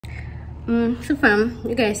So fam,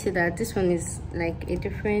 you guys see that this one is like a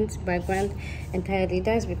different background entirely.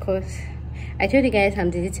 That's because I told you guys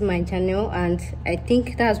I'm deleting my channel, and I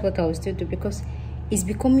think that's what I will still do because it's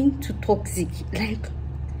becoming too toxic. Like,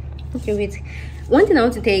 okay, wait, one thing I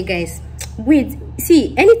want to tell you guys, wait,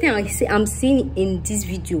 see, anything I'm seeing in this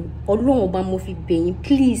video,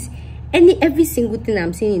 please, every single thing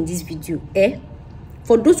I'm saying in this video,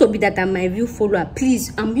 for those of you that are my real follower,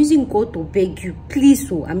 please, I'm using God to beg you, please.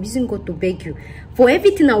 So I'm using God to beg you for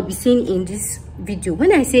everything I'll be saying in this video.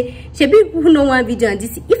 When I say shebi who know one video and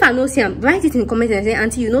this, if I know see, write it in the comments and say,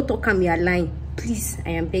 auntie, you know, talk me a line. Please, I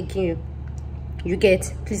am begging you. You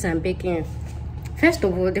get? Please, I'm begging you. First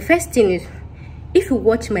of all, the first thing is, if you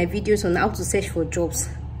watch my videos on how to search for jobs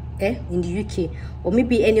in the UK, or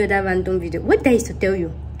maybe any other random video, what that is to tell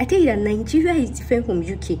you, I tell you that Nigeria is different from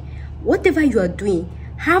UK. Whatever you are doing,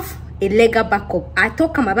 have a legal backup. I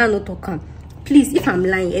talk about not talk. Please, if I'm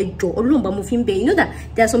lying, you know that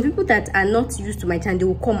there are some people that are not used to my channel. They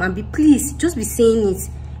will come and be, please, just be saying it.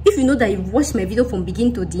 If you know that you've watched my video from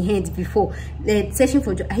beginning to the end before, searching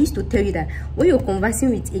for job, I used to tell you that when you're conversing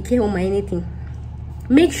with a care home or anything,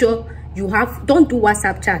 make sure you don't do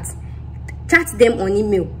WhatsApp chats. Chat them on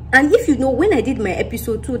email. And if you know, when I did my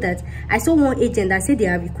episode 2, that I saw one agent that said they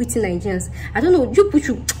are recruiting Nigerians, I don't know, you put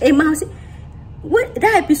you a mouse. When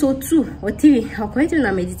that episode 2 or 3, I'll correct when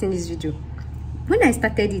I'm editing this video. When I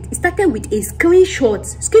started it started with a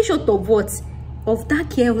screenshot of what? Of that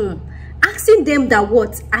care home, asking them that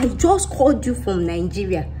what? I just called you from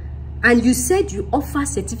Nigeria and you said you offer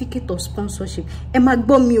certificate of sponsorship.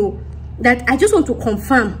 That I just want to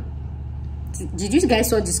confirm. Did you guys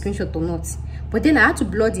saw the screenshot or not? But then I had to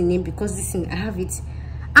blur the name because this thing, I have it.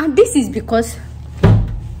 And this is because,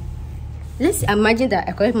 let's imagine that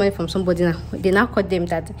I collect money from somebody now. They now call them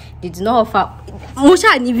that they do not offer much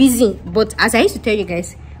any reason. But as I used to tell you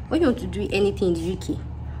guys, when you want to do anything in the UK,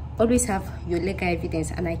 always have your legal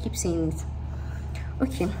evidence. And I keep saying it.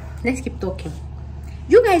 Okay, let's keep talking.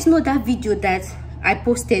 You guys know that video that I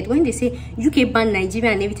posted when they say UK ban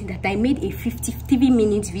Nigeria and everything, that I made a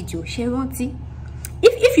 53-minute video. Sharonti,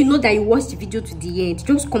 if you know that you watched the video to the end,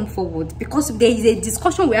 just come forward, because there is a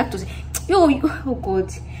discussion we have to say. Oh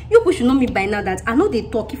God, you people should know me by now that I know they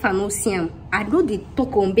talk. If I know see them, I know they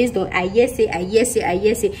talk on based on I yes say.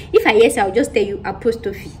 If I yes, I'll just tell you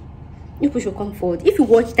apostrophe. You people should come forward. If you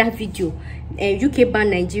watch that video, UK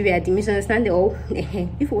ban Nigeria, the misunderstanding, or if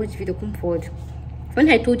you watch the video, come forward. When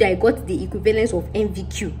I told you I got the equivalence of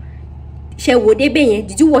MVQ,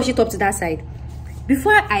 did you watch it up to that side?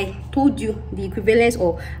 Before I told you the equivalence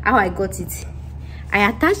or how I got it, I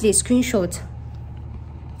attached the screenshot.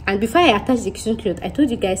 And before I attached the screenshot, I told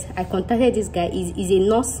you guys I contacted this guy. He's a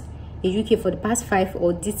nurse in UK for the past 5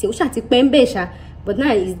 or this year. But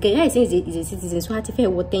now the guy is saying he's a citizen, so I had to pay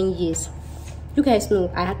over 10 years. You guys know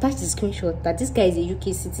I attached the screenshot that this guy is a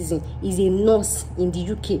UK citizen, is a nurse in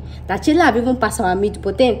the UK. That Chela have even passed our meet,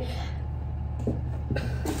 but then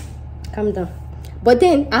calm down. But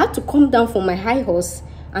then I had to come down from my high horse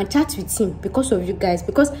and chat with him because of you guys.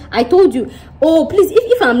 Because I told you, oh please,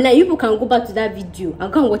 if I'm lying, you people can go back to that video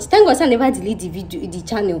and go and watch. Thank God I never delete the video, the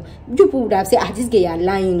channel. You people would have said, this guy you are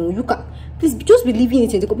lying. No, you can please just be leaving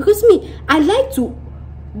it in the comment. Because me, I like to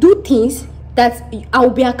do things that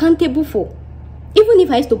I'll be accountable for. Even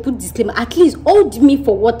if I used to put disclaimer, at least hold me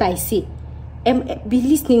for what I say. Be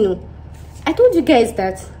listening. No. I told you guys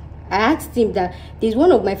that I asked him that there's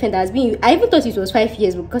one of my friends that has been. I even thought it was 5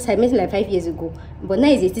 years because I met him like 5 years ago. But now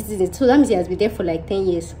he's a citizen, so that means he has been there for like 10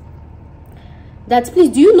 years. That please,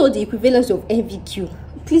 do you know the equivalence of MVQ?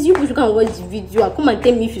 Please, you should go and watch the video and come and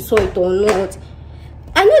tell me if you saw it or not.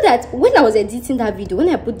 I know that when I was editing that video, when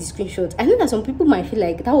I put the screenshot, I know that some people might feel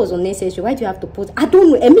like that was unnecessary. Why do you have to post? I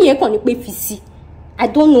don't know. I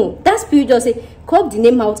don't know. That spirit just said, crop the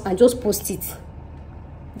name out and just post it.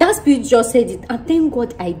 That spirit just said it, and thank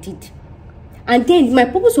God I did. And then my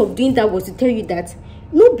purpose of doing that was to tell you that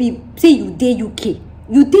no be say you dey UK.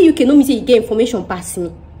 You dey UK, no me say you get information past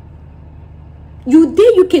me. You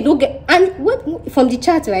dey UK, don't get. And what from the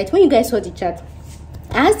chat, right? When you guys saw the chat,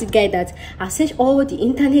 I asked the guy that I searched all the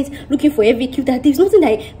internet looking for MVQ, that there's nothing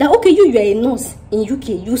that okay, you are a nurse in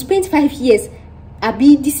UK. You spent 5 years.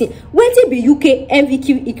 Abi this when it be UK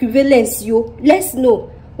MVQ equivalence, you let's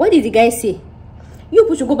know. What did the guy say?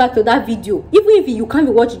 You should go back to that video. Even if you can't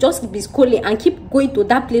be watching, just be scrolling and keep going to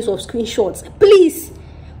that place of screenshots. Please.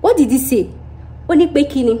 What did he say? Only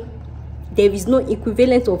baking. There is no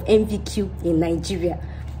equivalent of MVQ in Nigeria.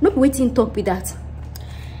 Not waiting talk with that.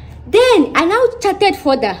 Then I now chatted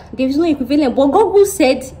further. There is no equivalent, but Google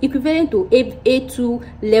said equivalent to A2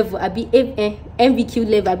 level, abi MVQ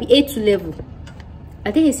level, abi A2 level.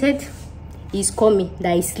 I think he said he's coming,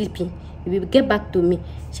 that he's sleeping. He will get back to me.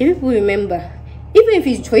 So people remember, even if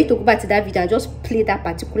it's for you to go back to that video and just play that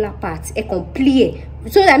particular part, it can play.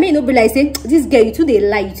 So that may not be like, say, this girl, you too they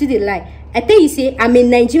lie, you too they lie. I tell you, say, I'm a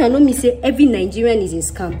Nigerian, no me say every Nigerian is a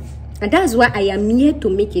scam. And that's why I am here to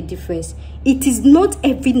make a difference. It is not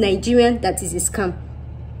every Nigerian that is a scam.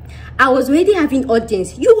 I was already having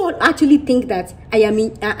audience. You all actually think that I am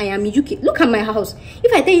in UK. Look at my house.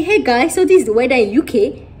 If I tell you, hey guys, so this is the weather in UK,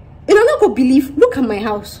 you don't not go believe. Look at my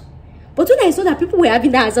house. But when I saw that people were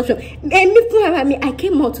having that assumption, I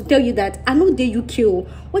came out to tell you that I know the UK.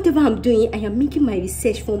 Whatever I'm doing, I am making my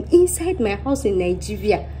research from inside my house in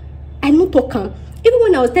Nigeria. I know talking. Even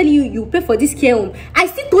when I was telling you, you pay for this care home, I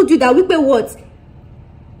still told you that we pay what?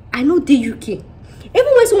 I know the UK.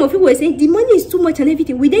 Even when some of you were saying the money is too much and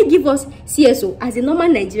everything, will they give us CSO as a normal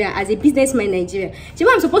Nigerian, as a businessman Nigerian? So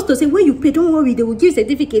what I'm supposed to say, when you pay, don't worry, they will give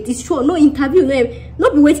certificate. It's sure, no interview,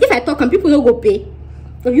 no be waiting. If I talk and people don't go pay,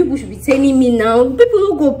 so people should be telling me now, people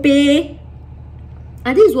don't go pay.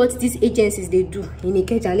 And this is what these agencies they do in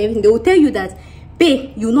Ikeja and everything. They will tell you that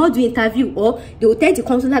pay, you not do interview, or they will tell the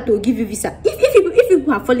consular to give you visa. If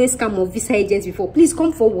people have fallen scam of visa agents before, please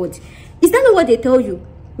come forward. Is that not what they tell you?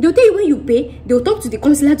 They'll tell you when you pay, they'll talk to the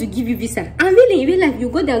consular to give you visa. And really, in real life, you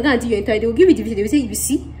go there and do your interview, they'll give you the visa. They will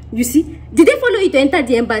say, you see, did they follow you to enter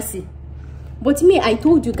the embassy? But me, I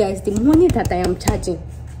told you guys, the money that I am charging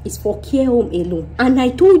is for care home alone. And I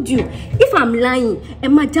told you, if I'm lying,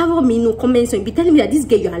 and my Java me no comments and be telling me that this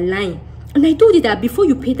girl you are lying. And I told you that before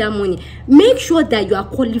you pay that money, make sure that you are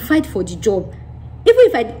qualified for the job. Even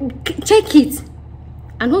if I check it,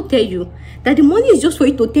 and not tell you that the money is just for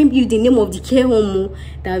you to tell you the name of the care home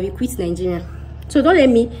that will quit Nigeria. So don't let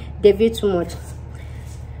me deviate too much.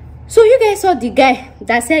 So you guys saw the guy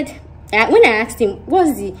that said, when I asked him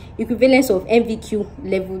what's the equivalence of MVQ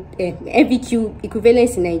level, MVQ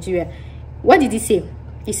equivalence in Nigeria, what did he say?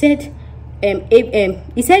 He said,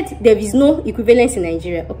 he said there is no equivalence in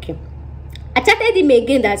Nigeria. Okay. I chatted him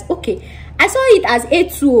again that okay, I saw it as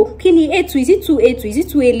A2. Kini A2, is it 2A2? Is it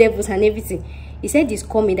 2A levels and everything? He said he's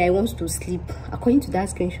coming that he wants to sleep, according to that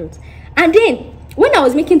screenshot. And then when I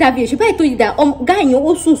was making that video, I told you that guy in your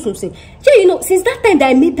own soon. You know, since that time that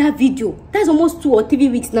I made that video, that's almost 2 or 3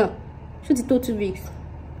 weeks now. Should it 2 weeks?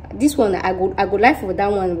 This one I go live for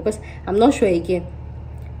that one because I'm not sure again.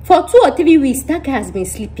 For 2 or 3 weeks, that guy has been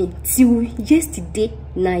sleeping till yesterday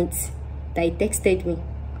night that he texted me.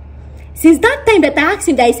 Since that time that I asked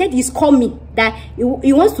him that he said he's coming, that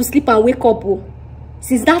he wants to sleep and wake up.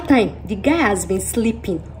 Since that time, the guy has been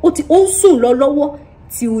sleeping.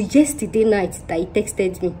 Till yesterday night that he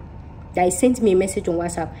texted me. That he sent me a message on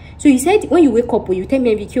WhatsApp. So he said when you wake up, you tell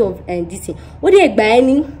me MVQ of this thing. What do you buy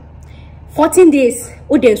any 14 days?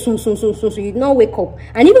 Oh, then soon, you do not wake up.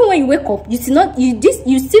 And even when you wake up, you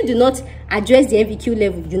still do not address the MVQ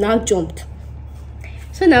level. You now jumped.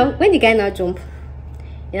 So now when the guy now jumped,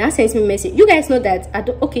 he now sends me a message. You guys know that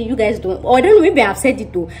okay, you guys don't, or I don't know, maybe I've said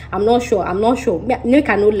it though. I'm not sure. No,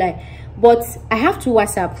 cannot lie. But I have 2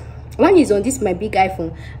 WhatsApp. One is on this my big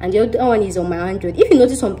iPhone, and the other one is on my Android. If you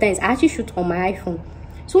notice, sometimes I actually shoot on my iPhone.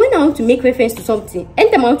 So when I want to make reference to something,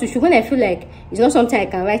 anytime I want to shoot, when I feel like it's not something I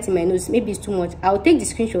can write in my notes, maybe it's too much, I'll take the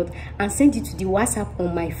screenshot and send it to the WhatsApp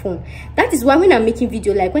on my phone. That is why when I'm making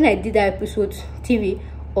video, like when I did that episode TV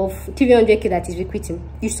of TV 100K that is requitting,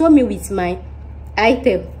 you saw me with my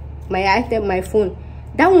my phone.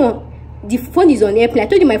 That one, the phone is on airplane. I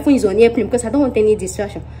told you my phone is on airplane because I don't want any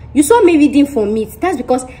distraction. You saw me reading from it. That's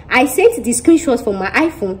because I sent the screenshots from my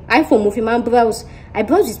iPhone movie man browse. I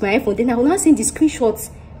browse with my iPhone, then I will now send the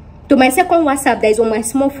screenshots to my second WhatsApp that is on my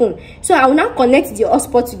small phone. So I will now connect the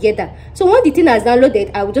hotspot together. So when the thing has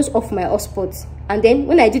downloaded, I will just off my hotspot. And then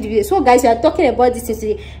when I do the video, so guys, you are talking about this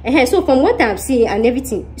today. So from what I'm seeing and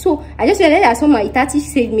everything, so I just realized that some it actually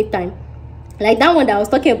saved me time. Like that one that I was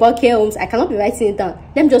talking about care homes, I cannot be writing it down.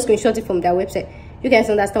 Let me just screenshot it from their website. You guys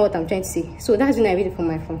understand what I'm trying to say. So that's when I read it from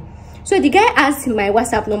my phone. So the guy asked my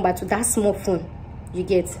WhatsApp number to that small phone. You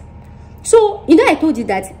get. So you know I told you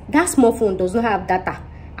that that small phone does not have data.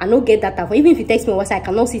 I don't get data. For even if you text me on WhatsApp, I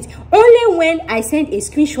cannot see it. Only when I send a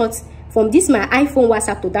screenshot from this my iPhone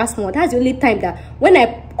WhatsApp to that small. That's the only time that when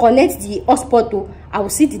I connect the hotspot to, I will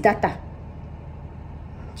see the data.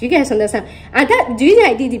 Do you guys understand? And that the reason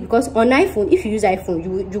I did it because on iPhone, if you use iPhone,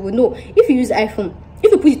 you will know. If you use iPhone,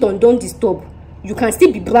 if you put it on don't disturb, you can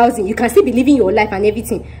still be browsing, you can still be living your life and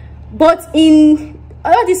everything. But in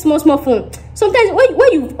all this small phone, sometimes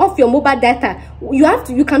when you off your mobile data,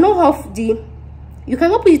 you cannot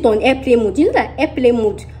put it on airplane mode. You know that airplane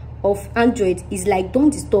mode of Android is like don't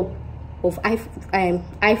disturb of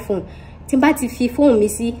iPhone. Timbati phone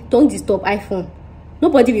missy don't disturb iPhone.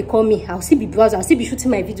 nobody will call me. I'll still be browsing, I'll still be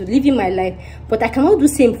shooting my video, living my life. But I cannot do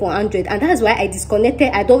same for Android, and that's why I disconnected.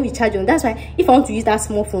 I don't recharge on. That's why if I want to use that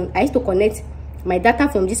small phone, I used to connect my data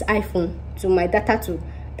from this iPhone to my data to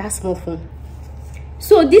that small phone.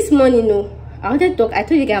 So this morning, I wanted to talk. I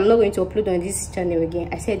told you guys I'm not going to upload on this channel again.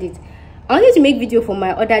 I said it. I wanted to make video for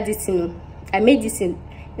my other this thing. I made this in,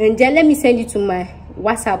 and then let me send you to my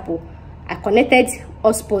WhatsApp. I connected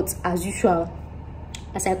hotspots as usual.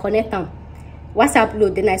 As I connect them, WhatsApp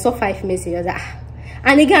load, then I saw 5 messages.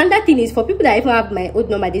 And again, that thing is for people that even have my old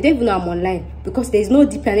number, they don't even know I'm online because there's no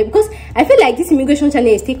deep plan. Because I feel like this immigration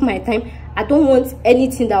channel is taking my time. I don't want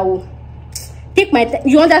anything that will take my time.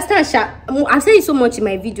 You understand, Sha? I say it so much in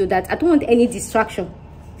my video that I don't want any distraction.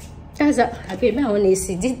 That's I want to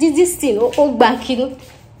see this thing. Oh, back, you know.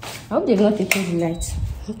 I hope they've not taken the light.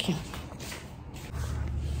 Okay.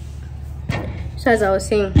 So as I was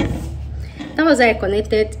saying, that was how I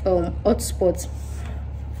connected hotspot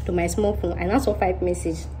to my small phone. I now saw 5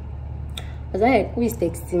 messages. I was like, who is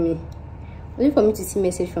texting me? Only for me to see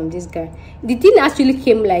message from this guy. The thing actually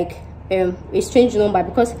came like a strange number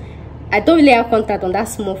because I don't really have contact on that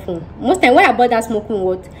small phone. Most time when I bought that small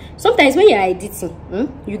phone, sometimes when you're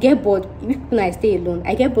editing, you get bored. When I stay alone,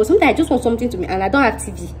 I get bored. Sometimes I just want something to me, and I don't have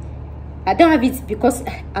TV. I don't have it because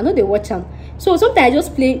I know they watch them. So sometimes I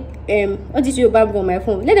just play all this Yoruba on my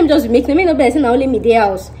phone. Let them just make them. Nobody say only me their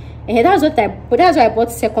house. And that's what that's why I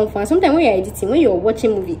bought second phone. Sometimes when you're editing, when you're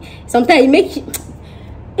watching movie, sometimes it makes you,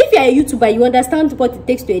 if you're a YouTuber, you understand what it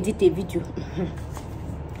takes to edit a video.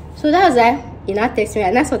 So that's why in that text me,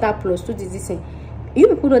 and that's what that plus to this thing. You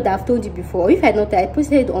people know that I've told you before. Or if I not, I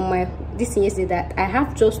posted on my this thing yesterday that I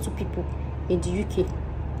have just 2 people in the UK,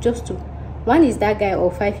 just 2. One is that guy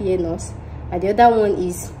of 5-year nurse, and the other one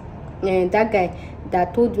is that guy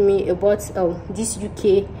that told me about this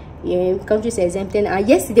UK countries exempted. And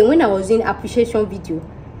yesterday when I was doing appreciation video,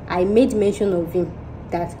 I made mention of him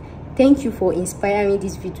that thank you for inspiring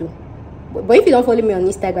this video. But if you don't follow me on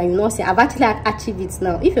Instagram, you not see. I've actually achieved it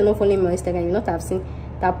now. If you're not following me on Instagram, you not have seen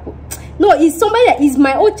that. No, it's somebody that is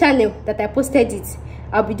my old channel that I posted it.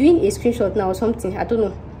 I'll be doing a screenshot now or something. I don't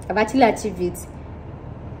know. I've actually achieved it.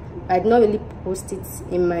 I did not really post it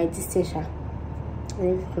in my distinction.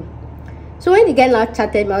 So when the guy now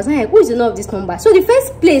chatted me, I was like, who is the name of this number? So the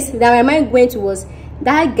first place that my mind went to was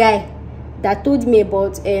that guy that told me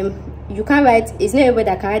about you can't write, it's not everybody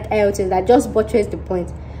that can write IELTS, that just buttress the point.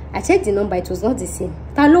 I checked the number, it was not the same.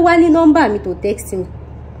 Talowani number me to text him.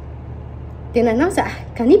 Then I now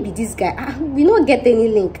said, can it be this guy? We don't get any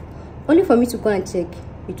link. Only for me to go and check.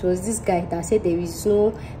 It was this guy that said there is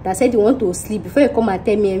no, that said you want to sleep before you come and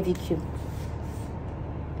tell me MVQ.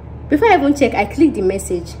 Before I even check, I clicked the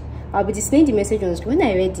message. I'll be displaying the message on screen. When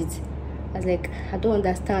I read it, I was like, I don't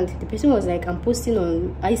understand. The person was like, I'm posting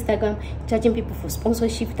on Instagram, charging people for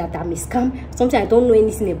sponsorship, that I'm a scam, something I don't know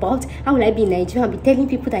anything about. How will I be in Nigeria and be telling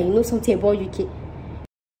people that you know something about UK?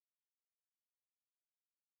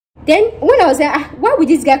 Then when I was like, why would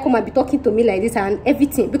this guy come and be talking to me like this and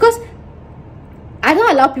everything? Because I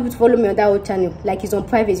don't allow people to follow me on that old channel. Like it's on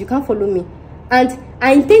private, you can't follow me. And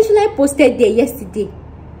I intentionally posted there yesterday.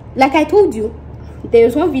 Like I told you, there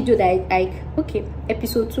was one video that okay,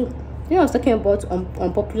 episode 2. I was talking about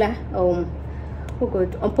unpopular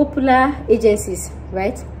unpopular agencies,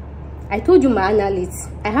 right? I told you my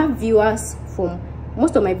analytics. I have viewers from,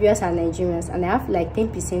 most of my viewers are Nigerians, and I have like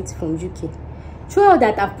 10% from UK. Throughout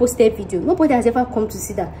that I've posted video, nobody has ever come to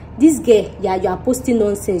see that this girl, yeah, you are posting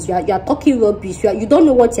nonsense, you are talking rubbish, you don't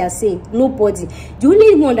know what you are saying. Nobody. The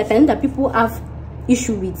only one that I know that people have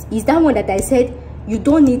issue with is that one that I said you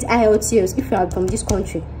don't need IELTS if you are from this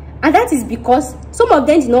country. And that is because some of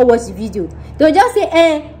them did not watch the video. They'll just say,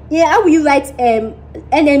 yeah, how will you write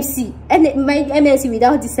NMC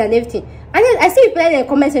without this and everything? And then I see people in the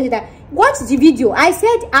comment section that watch the video. I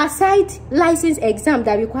said aside license exam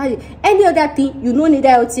that requires it, any other thing you don't need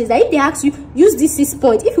IELTS. That if they ask you, use this 6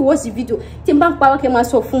 point. If you watch the video, Timbang Power came out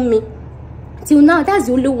so for me. Till now, that's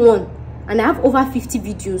the only one. And I have over 50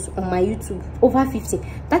 videos on my YouTube. Over 50.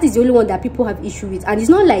 That is the only one that people have issue with. And it's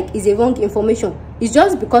not like it's a wrong information. It's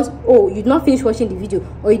just because, oh, you did not finish watching the video,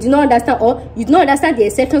 or you did not understand, or you did not understand the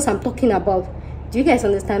exceptions I'm talking about. Do you guys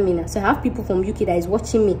understand me now? So I have people from UK that is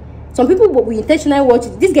watching me. Some people will intentionally watch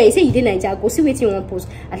it. This guy, you say you did Nigeria, go see what you want post,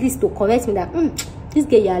 at least to correct me that this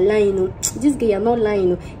guy you are lying, you know. This guy you are not lying, you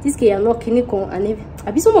know. This guy you are not clinical. And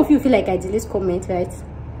I be some of you feel like I delete comment, right?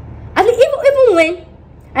 I think even when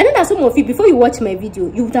I know that some of you, before you watch my video,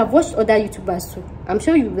 you would have watched other YouTubers too. I'm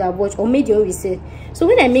sure you would have watched or made your own research. So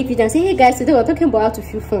when I make video and say, hey guys, today we're talking about how to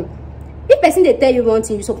fill form. If person they tell you one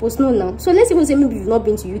thing, you're supposed to know now. So let's even say maybe you've not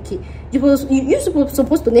been to UK. You're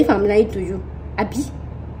supposed to know if I'm lying to you. Abi,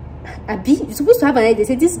 you're supposed to have an idea. They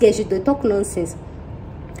say this girl should talk nonsense.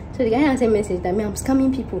 So the guy has a message that I'm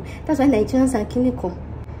scamming people. That's why Nigerians are killing them.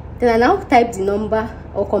 Then I now type the number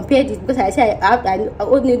or compared it, because I say I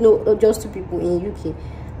only know just 2 people in UK.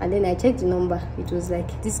 And then I checked the number. It was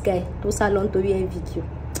like this guy, to salon to VQ.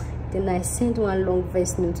 Then I sent one long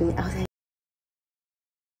voice note to me. I was like,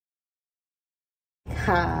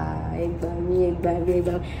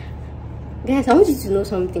 guys, I want you to know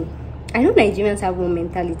something. I know Nigerians have one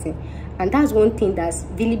mentality, and that's one thing that's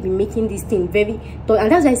really been making this thing very,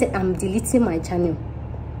 and that's why I said I'm deleting my channel.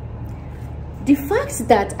 The fact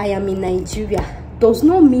that I am in Nigeria does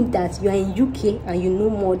not mean that you are in UK and you know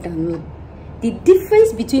more than me. The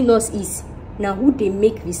difference between us is now who they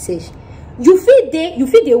make research. You feel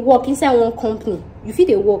they work inside one company. You feel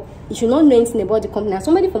they work. You should not know anything about the company. And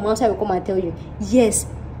somebody from outside will come and tell you, yes.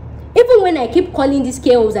 Even when I keep calling these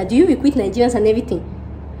KOs that do you recruit Nigerians and everything,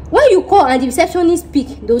 when you call and the receptionist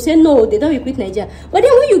speak, they'll say no, they don't recruit Nigerians. But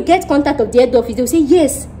then when you get contact of the head office, they'll say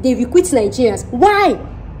yes, they recruit Nigerians. Why?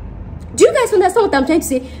 Do you guys understand what I'm trying to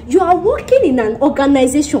say? You are working in an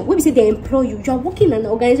organization. When we say they employ you, you are working in an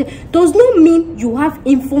organization. Does not mean you have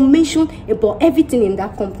information about everything in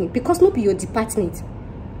that company, because not be your department.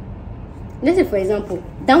 Let's say, for example,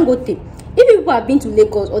 Dangote. If people have been to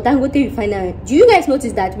Lagos or Dangote refinery, do you guys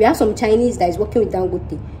notice that we have some Chinese that is working with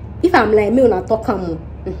Dangote? If I'm like me, I talk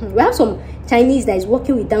we have some Chinese that is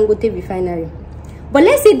working with Dangote refinery. But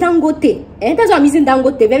let's say Dangote, that's why I'm using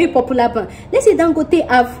Dangote, very popular brand. Let's say Dangote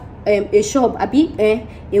have a shop,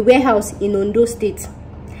 a warehouse in Ondo State,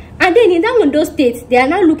 and then in that Ondo State they are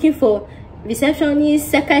now looking for receptionist,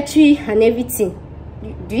 secretary, and everything.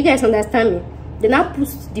 Do you guys understand me? They now put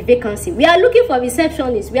the vacancy. We are looking for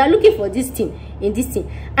receptionist. We are looking for this thing in this thing.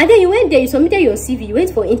 And then you went there, you submitted your CV, you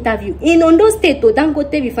went for interview in Ondo State to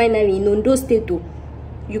Dangote refinery in Ondo State to.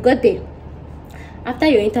 You got there. After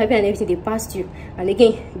your interview and everything, they passed you. And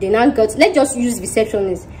again, they now got, let's just use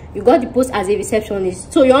receptionist. You got the post as a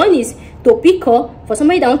receptionist. So your own is to pick up for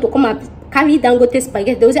somebody that want to come and carry Dangote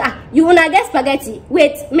spaghetti. They will say, you wanna get spaghetti?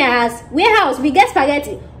 Wait, may I ask? Warehouse, we get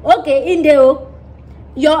spaghetti. Okay, in there.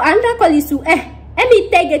 Your under call is to let me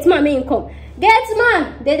take get man income. Get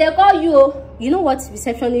man, they call you. You know what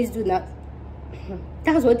receptionists do now?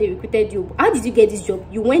 That's what they recruited you. How did you get this job?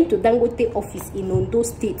 You went to Dangote office in Ondo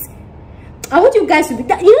State. I want you guys to be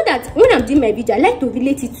that. You know that when I'm doing my video, I like to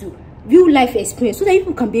relate it to real life experience so that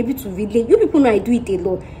people can be able to relate. You people know I do it a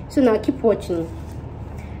lot. So now keep watching.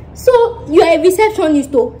 So you are a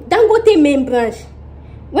receptionist though. Dangote main branch.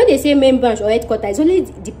 When they say main branch or headquarters, it's only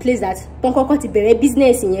the place that Tonkokoti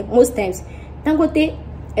business in here most times. Dangote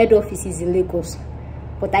head office is in Lagos.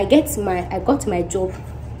 But I got my job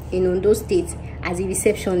in Ondo State as a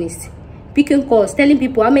receptionist. Picking calls, telling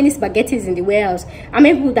people how many spaghettis in the warehouse, how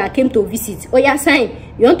many people that came to visit. Oh yeah,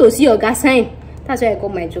 sign. You want to see your gas sign? That's where I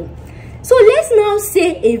got my job. So let's now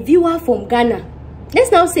say a viewer from Ghana.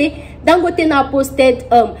 Let's now say Dangote now posted,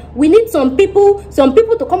 we need some people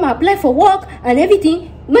to come and apply for work and everything.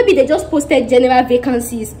 Maybe they just posted general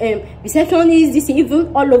vacancies, receptionists, this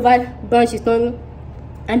even all over branches. And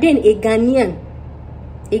then a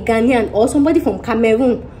Ghanaian or somebody from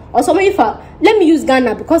Cameroon or somebody from, let me use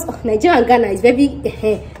Ghana because Nigeria and Ghana is very,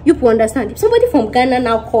 you people understand. Somebody from Ghana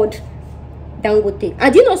now called Dangote.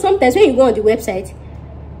 And you know, sometimes when you go on the website,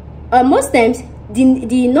 most times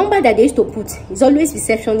the number that they used to put is always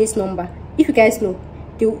receptionist number. If you guys know,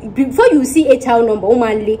 before you see HR number,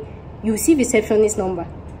 you see receptionist number.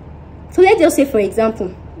 So let's just say, for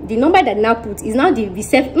example, the number that now put is now the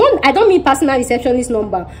reception. No, I don't mean personal receptionist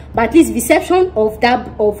number, but at least reception of that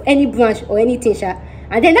of any branch or anything.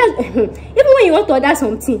 And then that's even when you want to order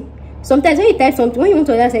something. Sometimes when you type something, when you want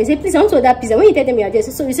to order something, you say, please, I want to order pizza. When you tell them your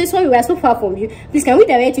address, so you say, sorry, we are so far from you. Please, can we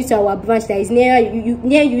direct you to our branch that is near you?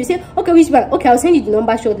 You say, okay, which branch? Okay, I'll send you the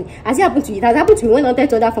number shortly. As it happened to you, it has happened to me when I wanted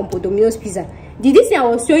to order from Domino's Pizza. Did this thing I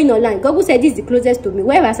was showing online? Google said this is the closest to me,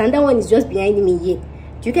 whereas another one is just behind me here.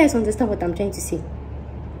 Do you guys understand what I'm trying to say?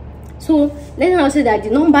 So let's now say that the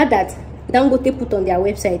number that Dangote put on their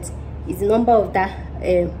website is the number of that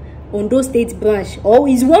Ondo State branch, or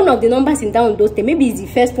is one of the numbers in that Ondo State. Maybe it's the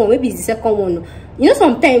first one, maybe it's the second one. You know,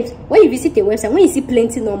 sometimes when you visit a website, when you see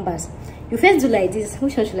plenty numbers, you first do like this: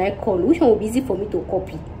 which one should I call? Which one will be easy for me to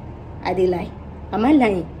copy? Are they lying? Am I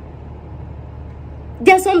lying?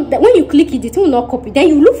 There's some that when you click it, it will not copy. Then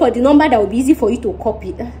you look for the number that will be easy for you to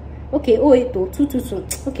copy. Okay,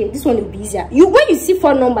 08222. Okay, this one will be easier. When you see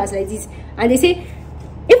 4 numbers like this, and they say,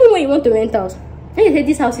 even when you want to rent house, when you say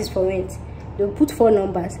this house is for rent, they'll put 4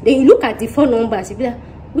 numbers. Then you look at the 4 numbers, you be like,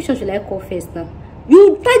 which one should I call first now?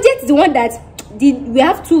 You target the one that we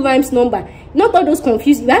have 2 rhymes number. not all those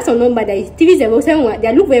confused. You have some number that is 3071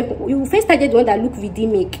 that look very, you first started the one that look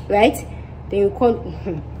redeemic, right? Then you call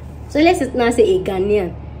so let's now say a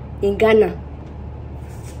Ghanaian in Ghana.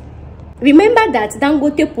 Remember that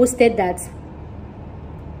Dangote posted that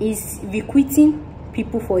he's recruiting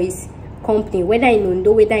people for his company, whether in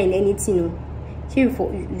Ondo, whether in anything. You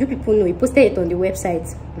people know he posted it on the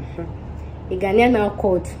website. A Ghanaian now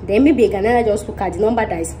called. Then maybe a Ghanaian just look at the number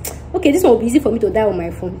that is okay. This one will be easy for me to dial on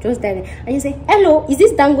my phone. Just dial it. And you say, hello, is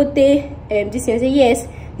this Dangote? This one say yes.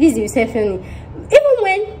 This is the receptionist. Even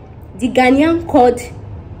when the Ghanaian called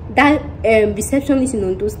that receptionist in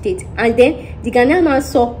Ondo State, and then the Ghanaian now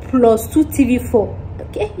saw +2 TV4.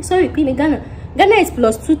 Okay, sorry, Queen Ghana. Ghana is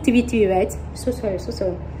 +2 TV3, right? So sorry.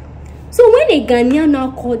 So when a Ghanaian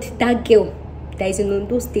now called that girl that is in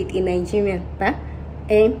Ondo State in Nigeria,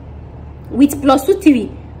 with +2 TV,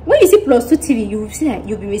 when you see +2 TV, you will see that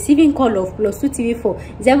you'll be receiving call of +2 TV4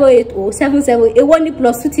 0807781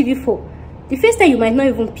 +2 TV4. The first time you might not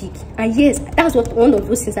even pick, and yes, that's what one of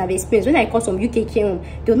those things I've experienced when I call some UK care home.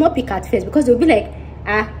 They will not pick at first because they'll be like,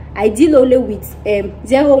 I deal only with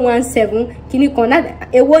 017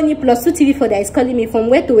 Kinikona a 1 +2 TV4 that is calling me from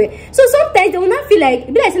where to where. So sometimes they will not feel like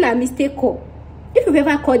it be like saying a mistake call. If you've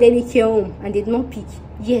ever called any care home and they did not pick,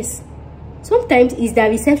 yes, sometimes it's the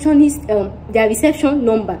receptionist their reception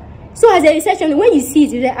number. So as a receptionist, when you see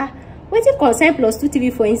it, you're like, what's it concern +2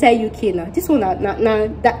 TV4 inside UK now? This one now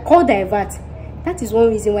that call divert. That is one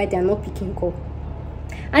reason why they are not picking call.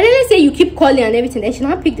 And then let's say you keep calling and everything, then she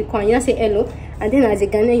now pick the call and you say hello, and then as a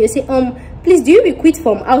Ghanaian you say please, do you recruit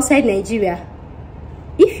from outside Nigeria?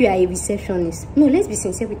 If you are a receptionist, no, let's be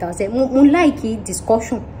sincere with ourselves. Like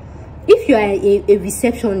discussion. If you are a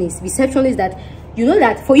receptionist that you know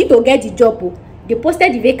that for you to get the job, they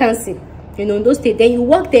posted the vacancy in Ondo State, then you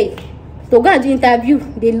work there to go and do interview.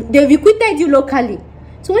 They recruited you locally.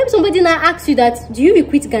 So when somebody now asks you that, do you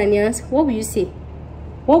recruit Ghanaians? What will you say?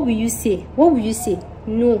 What will you say?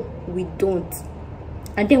 No, we don't.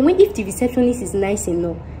 And then if the receptionist is nice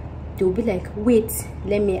enough, they'll be like, wait,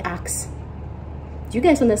 let me ask. Do you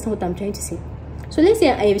guys understand what I'm trying to say? So let's say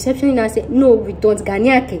a receptionist now say, no, we don't.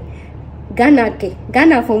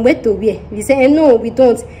 Ghana from where to where? We say, no, we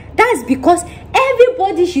don't. That's because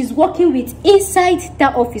everybody she's working with inside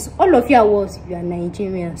that office, all of you are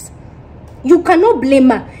Nigerians. You cannot blame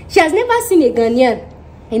her. She has never seen a Ghanaian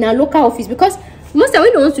in her local office, because most time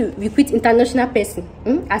when they want to recruit international person,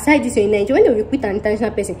 aside this in Nigeria, when they recruit an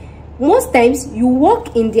international person, most times you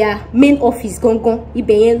work in their main office,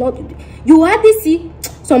 you hardly see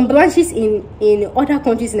some branches in other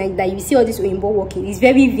countries like that. You see all this Oyinbo working. It's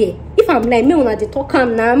very rare. If I'm like me, when they talk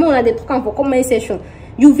for comment section,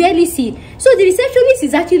 you rarely see. So the receptionist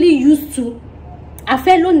is actually used to a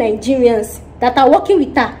fellow Nigerians that are working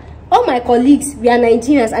with her. All my colleagues, we are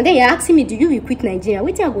Nigerians, and then you're asking me, do you recruit Nigeria?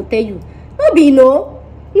 Wait till I go tell you. No.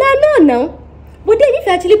 But then if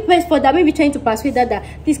you actually press for that, maybe trying to persuade that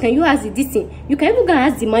please, can you ask this thing? You can even go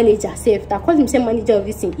ask the manager self that calls himself manager of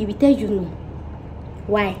this thing. He will tell you no.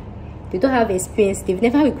 Why? They don't have experience. They've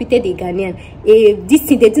never recruited a Ghanaian. This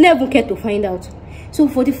thing, they didn't even care to find out. So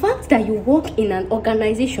for the fact that you work in an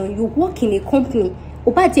organization, you work in a company,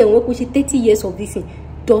 about 30 years of this thing,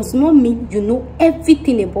 does not mean you know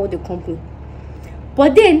everything about the company.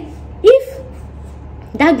 But then, if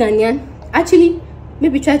that Ghanaian actually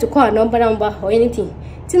maybe try to call a number or anything,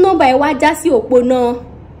 the number I just see no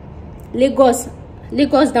Lagos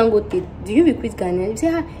Dangote, do you recruit Ghanaian? You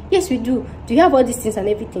say, yes, we do. Do you have all these things and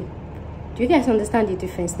everything? Do you guys understand the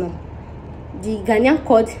difference now? The Ghanaian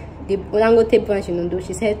called the Dangote branch in Ondo.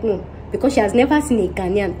 She said no, because she has never seen a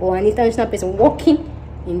Ghanaian or an international person working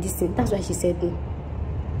in this thing. That's why she said no.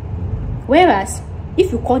 Whereas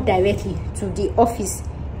if you call directly to the office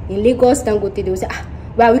in Lagos Dangote, they will say,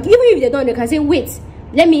 well, even if they don't, they can say, wait,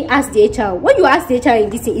 let me ask the HR. When you ask the HR in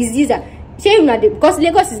this thing, is this because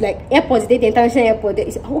Lagos is like airport, the international airport,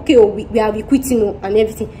 it's okay, we are recruiting and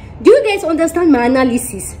everything. Do you guys understand my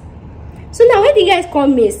analysis? So now when the guys call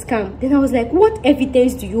me a scam, then I was like, what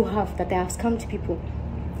evidence do you have that I have scammed people?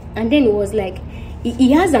 And then it was like,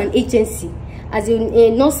 he has an agency, as in a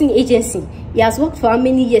nursing agency. He has worked for how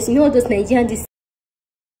many years? You know, those Nigerian, this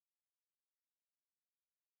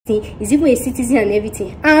thing is even a citizen and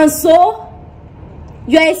everything. And so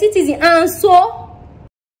you are a citizen, and so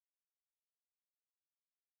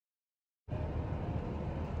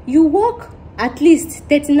you work at least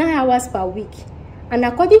 39 hours per week, and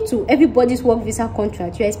according to everybody's work visa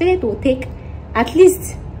contract, you are expected to take at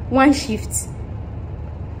least one shift.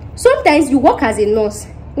 Sometimes you work as a nurse.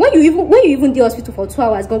 When you even in the hospital for 2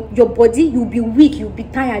 hours, your body, you'll be weak, you'll be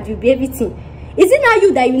tired, you'll be everything. Is it now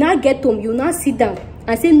you that you now get home, you now sit down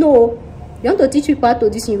and say, no, You want to teach people how to do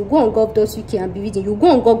this, you go on gov.uk and be reading. You go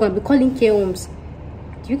on Google and be calling care homes.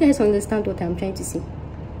 Do you guys understand what I'm trying to say?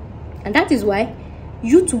 And that is why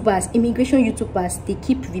YouTubers, immigration YouTubers, they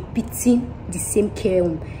keep repeating the same care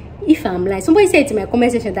home. If I'm lying, somebody said in my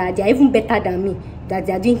comment section that they are even better than me, that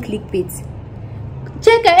they are doing clickbait.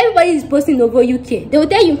 Check out, everybody is posting over UK. They will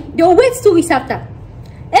tell you, they will wait 2 weeks after.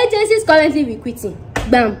 Agencies currently recruiting.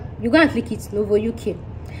 Bam, you go and click it, Novo UK.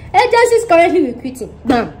 Agencies currently recruiting.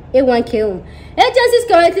 Bam, A1 care home. Agencies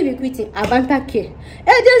currently recruiting. Avanta care.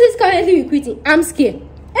 Agencies currently recruiting. AMS care.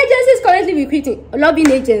 Agencies currently recruiting.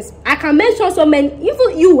 Lobbying agents. I can mention so many.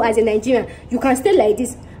 Even you as a Nigerian, you can stay like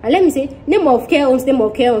this. And let me say, name of care homes, name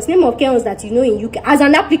of care homes, name of care homes that you know in UK. As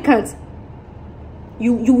an applicant,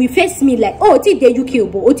 you will face me like, oh, it's the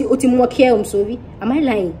UK, but it's more care home. Sorry, am I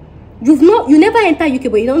lying? You never enter UK,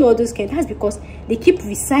 but you don't know all those care. That's because they keep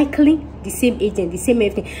recycling the same agent, the same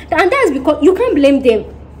everything. And that's because you can't blame them.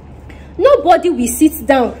 Nobody will sit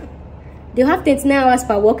down. They have 29 hours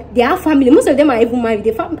per work. They have family. Most of them are even married.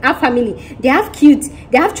 They have family. They have kids.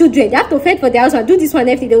 They have children. They have to fend for their house and do this one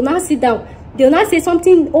everything. They will not sit down. They will not say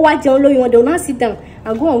something. Oh, what you want? They will not sit down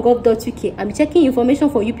and go on gov.uk. I'm checking information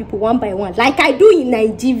for you people one by one, like I do in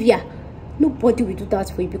Nigeria. Nobody will do that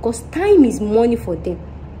for you because time is money for them.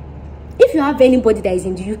 If you have anybody that is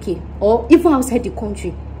in the UK or even outside the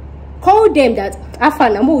country, call them that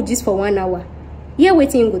Afan, I'm going to just for 1 hour. Here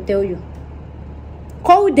waiting will tell you.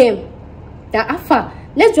 Call them that Afa,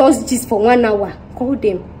 let's just gist for 1 hour. Call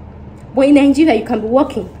them. But in Nigeria, you can be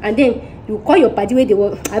working and then you call your party where they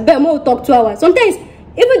work. I bet I'm going to talk 2 hours. Sometimes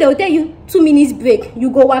even they will tell you 2 minutes break.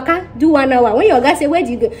 You go waka, do 1 hour. When your guy say, where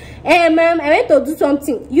do you go? Hey, ma'am, I went to do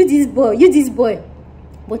something. You this boy, you this boy.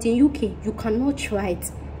 But in UK, you cannot try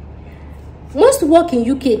it. Most work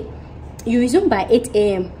in UK, you resume by 8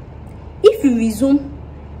 a.m. If you resume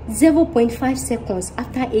 0.5 seconds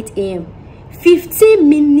after 8 a.m., 15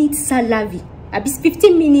 minutes salary,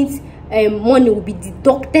 15 minutes money will be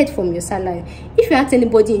deducted from your salary. If you ask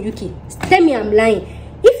anybody in UK, tell me I'm lying.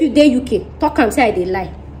 If you dey UK, talk and say I dey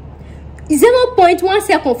lie. 0.1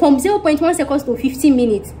 second, from 0.1 seconds to 15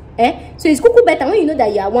 minutes. So it's cuckoo better when you know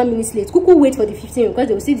that you are 1 minute late. Cuckoo wait for the 15 minutes because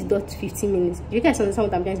they will see the dot 15 minutes. You guys understand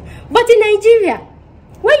what I'm trying to say? But in Nigeria,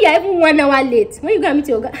 when you are even 1 hour late, when you go and meet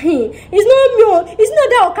your guy, hey, it's not me, it's not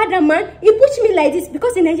that Okada man. He pushed me like this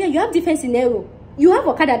because in Nigeria you have different scenario. You have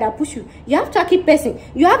Okada that push you. You have tracking person.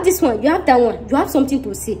 You have this one. You have that one. You have something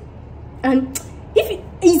to say. And if it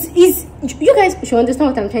is, you guys should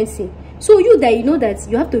understand what I'm trying to say. So you that you know that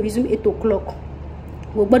you have to resume 8 o'clock.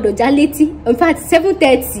 In fact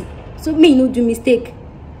 7:30. So me no do mistake.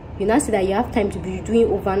 You now say that you have time to be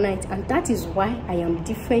doing overnight, and that is why I am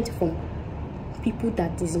different from people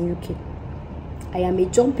that is in UK. I am a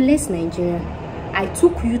jobless Nigerian. I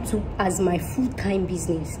took YouTube as my full-time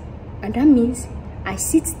business, and that means I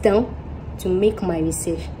sit down to make my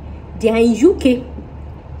research. They are in UK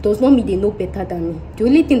does not mean they know better than me. The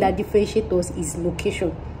only thing that differentiates us is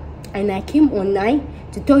location. And I came online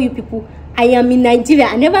to tell you people I am in Nigeria.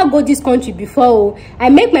 I never go this country before. Oh. I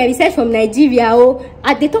make my research from Nigeria. Oh,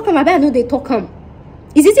 they talk about, I know they talk.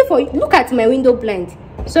 It's easy for you. Look at my window blind.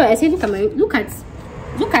 So I said, look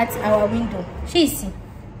at our window. She see.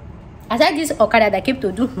 As I this Okada that kept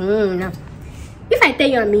to do. Now, if I tell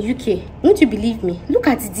you I'm in UK, won't you believe me? Look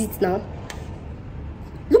at it now.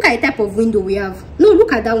 Look at the type of window we have. No,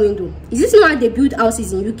 look at that window. Is this not how they build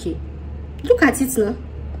houses in UK? Look at it now.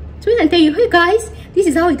 So when I tell you, hey guys, this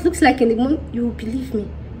is how it looks like in the morning, you will believe me.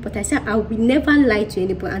 But I said I will never lie to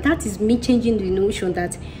anybody, and that is me changing the notion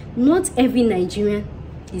that not every Nigerian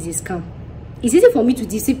is a scam. It's easy for me to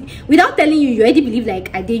deceive without telling you. You already believe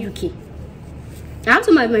like I did UK. I have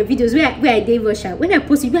some of my videos where I did Russia. When I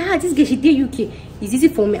post it, this girl she did UK. It's easy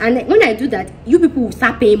for me, and when I do that, you people will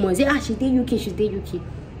start paying more. Say she did UK, she did UK.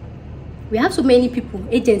 We have so many people,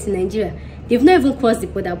 agents in Nigeria. They've not even crossed the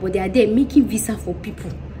border, but they are there making visa for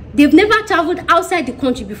people. They've never traveled outside the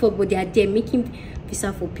country before, but they are there making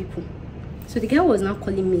visa for people. So the guy was now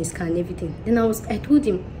calling me a scam and everything. Then I told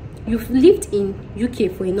him, you've lived in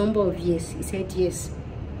UK for a number of years. He said yes.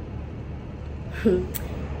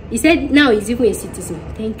 He said now he's even a citizen.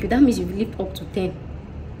 Thank you. That means you've lived up to 10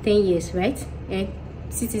 years, right? And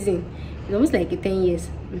citizen, it's almost like a 10 years.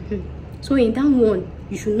 So in that one,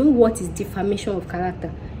 you should know what is defamation of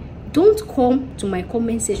character. Don't come to my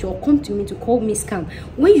comment section or come to me to call me scam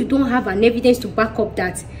when you don't have an evidence to back up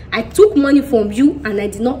that I took money from you and I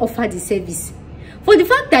did not offer the service. For the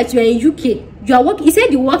fact that you are in UK, you are working, he said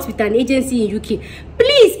he works with an agency in UK.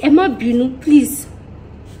 Please, Emma Bruno, please.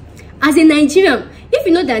 As a Nigerian, if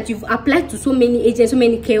you know that you've applied to so many agents, so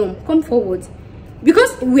many care homes, come forward.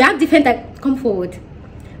 Because we have different types, come forward.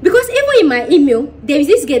 Because even in my email, there is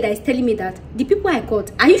this girl that is telling me that the people I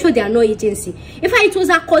got, are you sure they are not agency? In fact, it was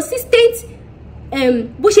a consistent are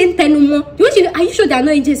you sure they are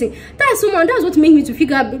not agency? That's what made me to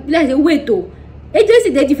figure out, like, wait, though. Agency,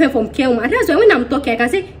 they're different from care home. And that's why when I'm talking, I can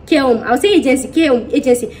say care home, I'll say agency, care home,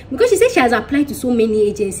 agency. Because she said she has applied to so many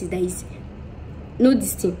agencies that is no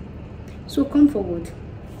this thing. So come forward.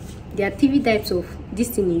 There are TV types of this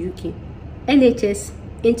thing in UK. NHS,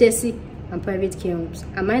 agency, and private care homes.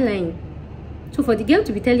 Am I lying? So for the girl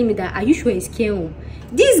to be telling me that, are you sure it's care home?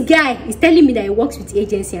 This guy is telling me that he works with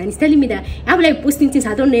agency, and he's telling me that I have like posting things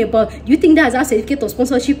I don't know about. Do you think that's how certificate of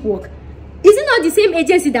sponsorship work? Is it not the same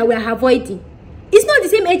agency that we are avoiding? It's not the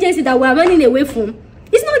same agency that we are running away from.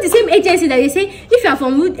 It's not the same agency that they say if you are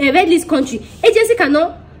from a red list country, agency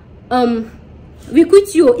cannot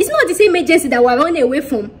recruit you. It's not the same agency that we are running away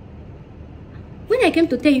from. When I came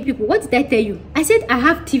to tell you people, what did I tell you? I said I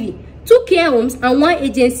have TV, 2 care homes, and 1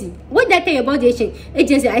 agency. What did I tell you about the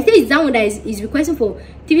agency? I said it's that one that is requesting for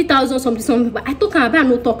 3,000 something, but I talk about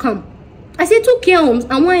no talk. I said 2 care homes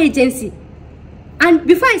and 1 agency. And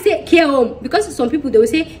before I say care home, because some people they will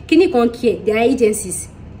say clinic on care, they are agencies.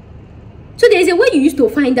 So there is a way you used to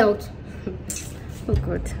find out. Oh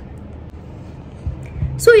God.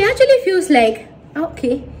 So he actually feels like,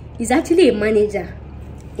 okay, he's actually a manager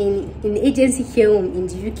in agency care home in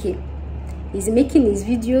the UK. He's making his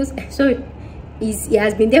videos. Sorry, he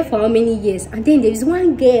has been there for how many years? And then there is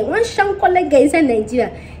one girl, one shankola girl inside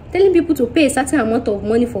Nigeria, telling people to pay a certain amount of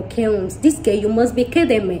money for care homes. This girl, you must be care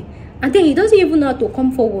them. And then he doesn't even know how to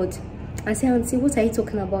come forward and say, Auntie, what are you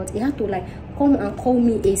talking about? He had to like come and call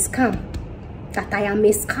me a scam. That I am a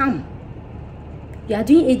scam. You are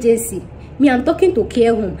doing agency. Me, I'm talking to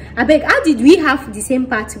care home. I beg, how did we have the same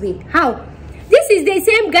pathway? How? This is the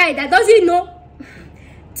same guy that doesn't know.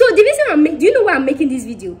 So the reason do you know why I'm making this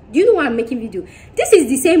video? Do you know why I'm making video? This is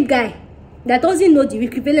the same guy that doesn't know the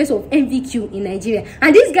equivalence of MVQ in Nigeria.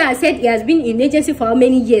 And this guy said he has been in agency for how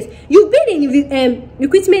many years? You've been in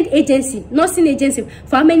recruitment agency, nursing agency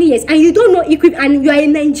for how many years? And you don't know and you are a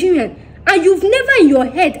Nigerian. And you've never in your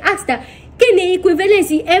head asked that, can the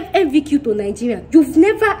equivalency MVQ to Nigeria? You've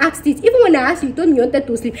never asked it. Even when I asked you, you told me you wanted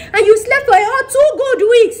to sleep. And you slept for 2 good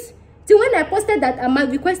weeks. So when I posted that I'm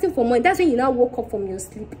requesting for money, that's when you now woke up from your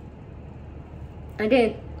sleep. And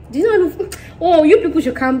then, do you know, oh, you people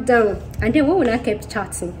should calm down. And then when I kept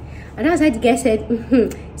chatting, and that's why the guy said,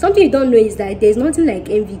 something you don't know is that there's nothing like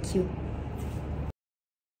MVQ.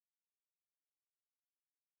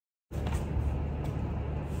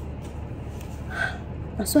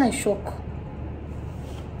 That's why I shock.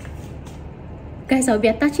 Guys, I'll be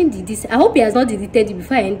attaching this. I hope he has not deleted it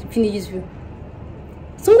before I finish this video.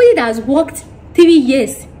 Somebody that has worked 3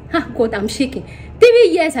 years. God, I'm shaking. 3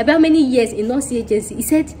 years, about many years in nursing agency. He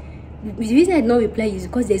said, the reason I did not reply is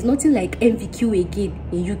because there's nothing like MVQ again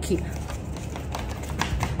in UK.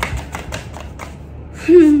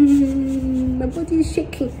 My body is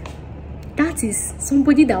shaking. That is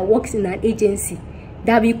somebody that works in an agency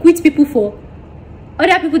that recruits people for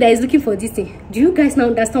other people that is looking for this thing. Do you guys now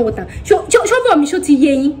understand what I'm show me show to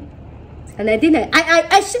ye? And I did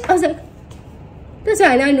I was like, that's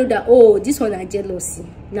why I now know that, oh, this one is jealousy.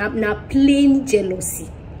 Now plain jealousy.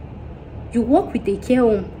 You work with a care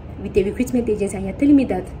home, with a recruitment agency, and you're telling me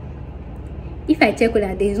that if I check with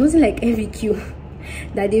that, there is nothing like MVQ.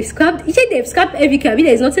 That they've scrapped, you said they've scrapped MVQ. I mean,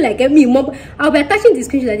 there's nothing like me. I'll be attaching the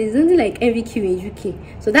screenshot that there's nothing like MVQ in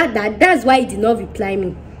UK. So that's why he did not reply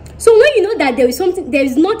me. So when you know that there is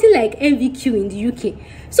nothing like MVQ in the UK,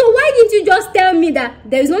 so why didn't you just tell me that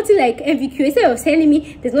there is nothing like MVQ instead of telling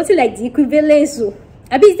me there's nothing like the equivalence? So,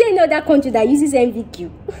 is there any other country that uses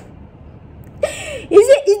MVQ? Is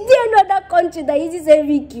there another country that uses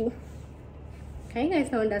MVQ? Can you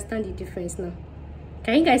guys now understand the difference now?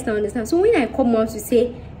 Can you guys now understand? So when I come out to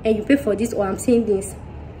say, and you pay for this, or I'm saying this,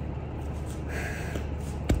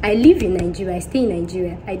 I live in Nigeria, I stay in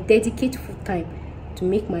Nigeria, I dedicate full time to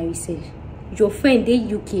make my research. Your friend, they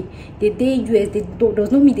UK, they US,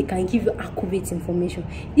 does not mean they can give you accurate information.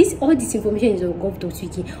 All this information is on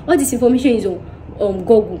gov.uk. All this information is on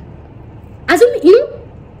Google.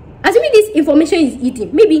 Assuming this information is hidden,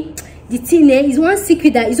 maybe the thing is one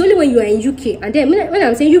secret that is only when you are in UK. And then when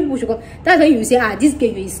I'm saying you people should come, that's when you say, this girl,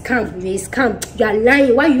 you're a scam, you're a scam, you are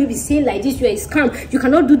lying. Why you be saying like this? You're a scam, you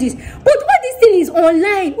cannot do this. But what this thing is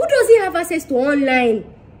online, who doesn't have access to online?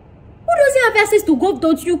 Who doesn't have access to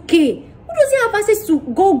gov.uk? Who doesn't have access to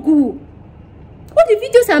Google? All the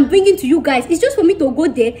videos I'm bringing to you guys is just for me to go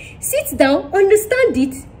there, sit down, understand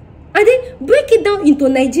it, and then break it down into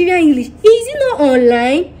Nigerian English. Is it not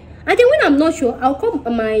online? And then when I'm not sure, I'll call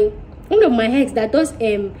one of my heads that does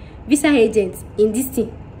visa agents in this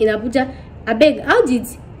thing in Abuja. I beg, how did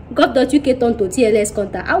gov.uk turn to TLS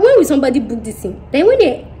contact? And when will somebody book this thing? Then when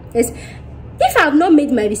if I have not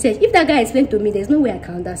made my research, if that guy explained to me, there's no way I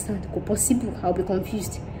can understand. It's possible, I'll be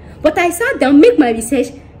confused. But I sat down, make my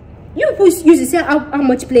research. You people used to say how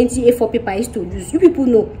much plenty A4 paper I used to use. You people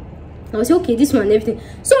know. I was say, okay, this one and everything.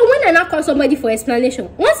 So when I now call somebody for explanation,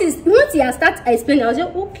 once he has started explaining, I was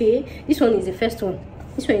like, okay, this one is the first one.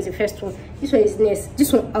 This one is the first one. This one is next.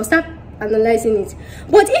 This one, I'll start analyzing it.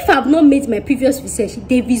 But if I have not made my previous research,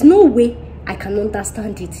 there is no way I can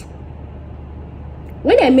understand it.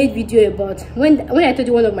 When I made video about when I told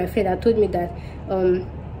you, one of my friends that told me that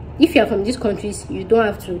if you are from these countries, you don't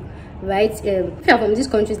have to write if you are from these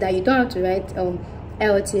countries that you don't have to write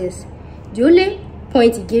LTS. The only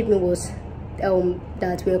point he gave me was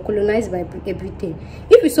that we were colonized by Britain.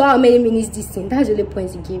 If you saw how many minutes this thing, that's the only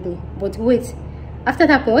point he gave me. But wait, after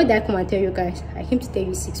that point, what did I come and tell you guys? I came to tell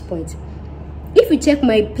you 6 points. If you check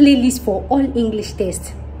my playlist for all English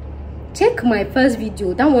tests, check my first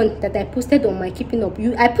video, that one that I posted on my keeping up.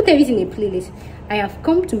 I put everything in a playlist. I have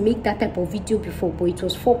come to make that type of video before, but it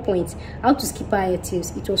was 4 points. How to skip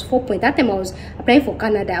IELTS, it was 4 points. That time I was applying for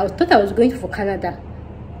Canada. I thought I was going for Canada.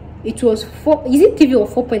 It was 4. Is it TV or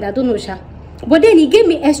 4 points? I don't know, Sha. But then he gave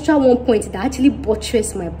me extra 1 point that actually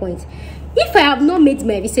buttressed my point. If I have not made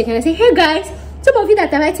my research and I say, hey guys, some of you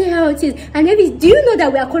that are writing how it is, and maybe, do you know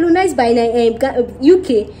that we are colonized by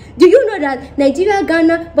UK? Do you know that Nigeria,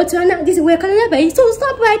 Ghana, Botswana, we're colonized by it? So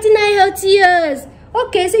stop writing IELTS.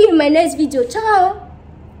 Okay, see you in my next video. Ciao.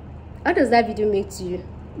 How does that video make to you?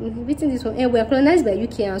 Written this one, we are colonized by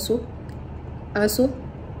UK and so.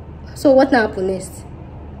 So what now happen next?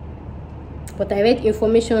 But I read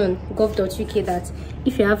information on gov.uk that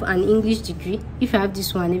if you have an English degree, if you have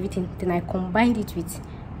this one and everything, then I combined it with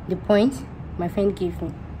the point my friend gave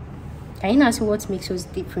me. Can you now see what makes us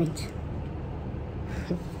different?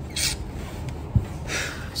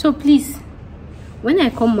 So please, when I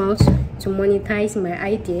come out to monetize my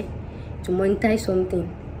idea, to monetize something,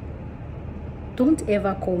 don't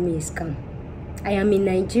ever call me a scam. I am a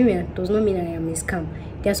Nigerian does not mean I am a scam.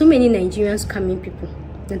 There are so many Nigerians scamming people.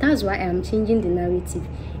 And that's why I am changing the narrative.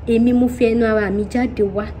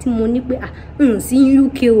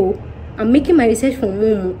 I'm making my research from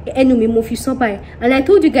home. And I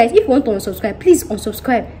told you guys, if you want to unsubscribe, please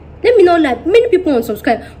unsubscribe. Let me know that many people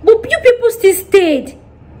unsubscribe, but you people still stayed.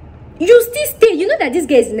 You still stayed. You know that this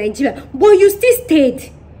guy is in Nigeria, but you still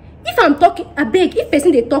stayed. If I'm talking, I beg, if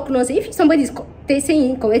person they talk nonsense, if somebody is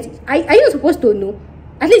saying incorrect, are you not supposed to know?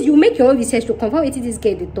 At least you make your own research to confirm what this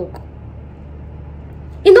guy they talk.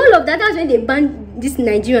 In all of that, that's when they banned this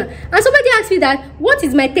Nigerian. And somebody asked me that, what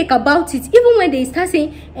is my take about it? Even when they start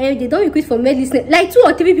saying, they don't recruit for medicine, like 2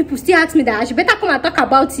 or 3 people still ask me that I should better come and talk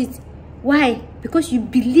about it. Why? Because you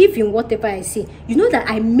believe in whatever I say. You know that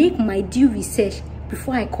I make my due research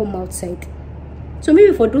before I come outside. So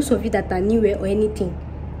maybe for those of you that are new or anything,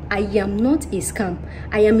 I am not a scam.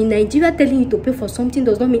 I am in Nigeria telling you to pay for something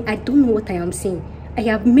does not mean I don't know what I am saying. I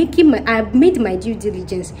have made my due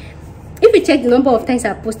diligence. If you check the number of times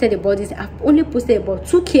I've posted about this, I've only posted about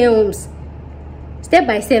 2 care homes. Step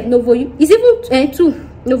by step, it's even 2.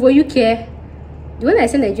 Novo UK. The one I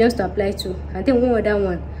sent Nigerians to apply to. And then one other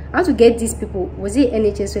one. How to get these people? Was it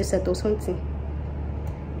NHS website or something?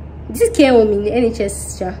 This care home in the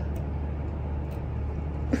NHS, Sha.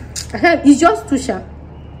 It's just 2, Sha.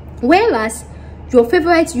 Whereas your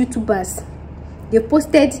favorite YouTubers, they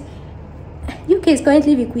posted UK is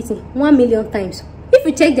currently recruiting 1 million times. If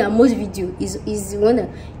you check their most video, is one that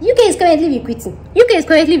UK is currently recruiting. UK is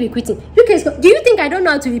currently recruiting. Do you think I don't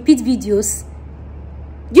know how to repeat videos?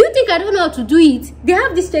 Do you think I don't know how to do it? They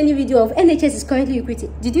have this training video of NHS is currently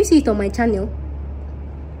recruiting. Did you see it on my channel?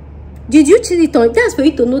 Did you see it on? That's for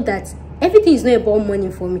you to know that everything is not about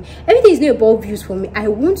money for me. Everything is not about views for me. I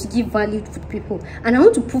want to give value to people, and I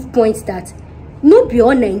want to prove points that not be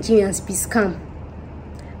all Nigerians be scam.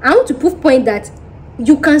 I want to prove point that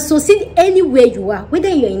you can succeed anywhere you are, whether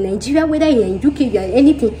you're in Nigeria, whether you're in UK, you're in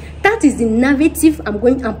anything. That is the narrative I'm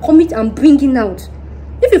bringing out.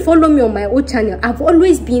 If you follow me on my old channel, I've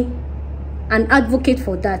always been an advocate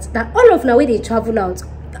for that. That all of now when they travel out,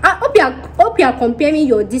 I hope you are comparing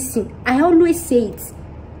your distance. I always say it.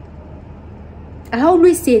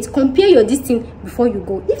 Compare your distance before you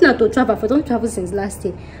go. If not to travel, I don't travel since last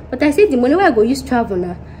year. But I said the money where I go use travel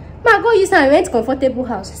now. I go use and rent comfortable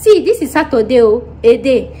house. See, this is Saturday, a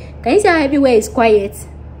day. Can you see how everywhere is quiet?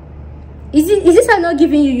 Is this not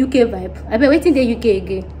giving you UK vibe? I've been waiting the UK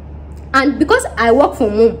again. And because I work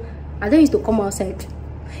from home, I don't used to come outside.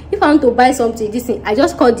 If I want to buy something, this thing, I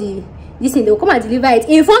just call this thing, they'll come and deliver it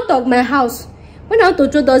in front of my house. When I want to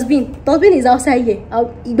throw dustbin is outside here.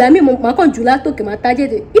 If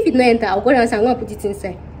it no enter, I'll go down and I'm going to put it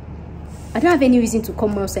inside. I don't have any reason to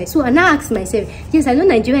come outside. So I now ask myself, yes, I know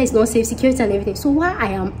Nigeria is not safe, security and everything. So why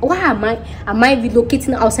am I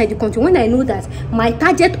relocating outside the country when I know that my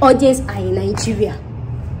target audience are in Nigeria?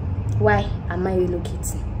 Why am I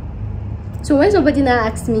relocating? So when somebody now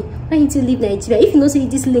asks me, why didn't you leave Nigeria? If you know say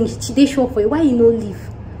this link, they show for you, why you no leave?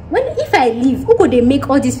 If I leave, who could they make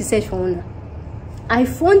all this research for owner? I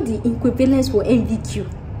found the equivalence for MVQ.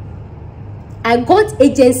 I got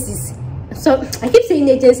agencies. So I keep saying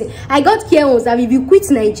agency. I got care homes that will be quit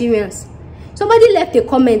Nigerians. Somebody left a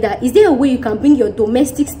comment that is there a way you can bring your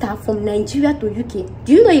domestic staff from Nigeria to UK?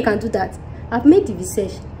 Do you know you can do that? I've made the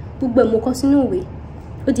research. No way.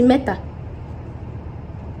 But the matter.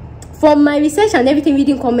 From my research and everything,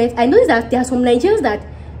 reading comments, I noticed that there are some Nigerians that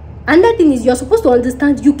another thing is you're supposed to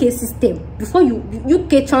understand UK system before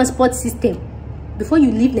UK transport system. Before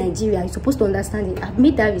you leave Nigeria, you're supposed to understand it. I've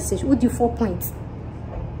made that research. What do 4 points?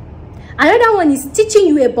 Another one is teaching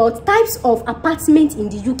you about types of apartments in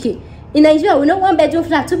the UK. In Nigeria, we know 1 bedroom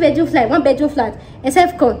flat, 2 bedroom flat, 1 bedroom flat,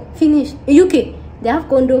 SF con, finish. In UK, they have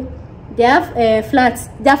condo, they have flats.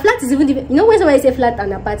 Their flat is even different. You know when somebody say flat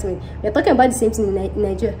and apartment, we're talking about the same thing in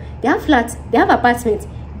Nigeria. They have flats, they have apartments,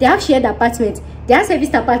 they have shared apartments, they have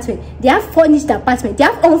serviced apartments, they have furnished apartments, they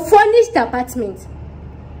have unfurnished apartments.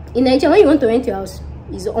 In Nigeria, when you want to rent your house,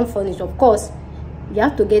 it's unfurnished. Of course, you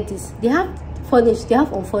have to get this. They have furnished, they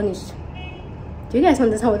have unfurnished. Do you guys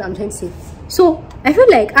understand what I'm trying to say? So I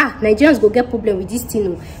feel like Nigerians go get problem with this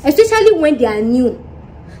thing, especially when they are new.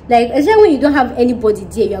 Like especially when you don't have anybody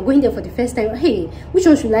there, you are going there for the first time. Hey, which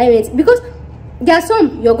one should I rent? Because there are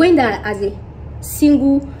some you're going there as a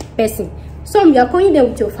single person. Some you are going there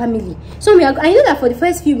with your family. Some I know that for the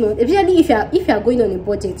first few months, especially if you are going on a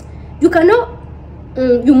budget, you cannot.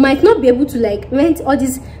 You might not be able to like rent all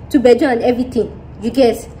this 2 bedroom and everything. You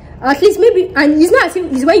get. At least maybe, and it's not as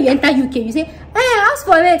if it's when you enter UK, you say, hey, ask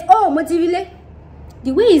for rent. Oh, motivile.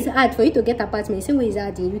 The way is hard for you to get an apartment, the same way is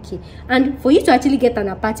hard in UK. And for you to actually get an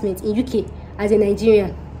apartment in UK as a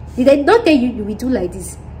Nigerian, they don't tell you will do like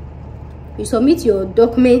this. You submit your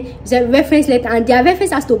document, you say reference letter, and their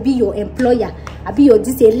reference has to be your employer, or be your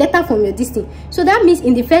a letter from your district. So that means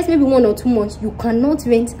in the first maybe 1 or 2 months, you cannot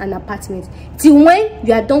rent an apartment till when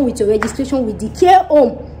you are done with your registration with the care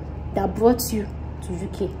home that brought you to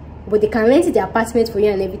UK. But they can rent the apartment for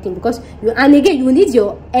you and everything because and again you need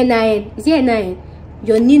your NIN. Is it NIN?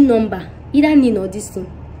 Your NIN number, either NIN or this thing.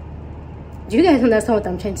 Do you guys understand what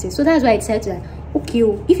I'm trying to say? So that's why I decided to like, okay,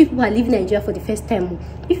 if people are leaving Nigeria for the first time,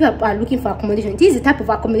 if you are looking for accommodation, this is the type of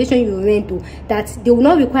accommodation you will rent to that they will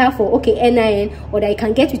not require for NIN, or that you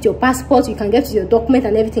can get with your passport, you can get with your document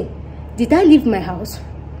and everything. Did I leave my house?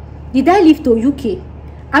 Did I leave to UK?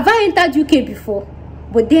 Have I entered UK before?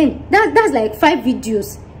 But then that's like 5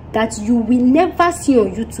 videos that you will never see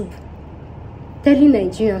on YouTube telling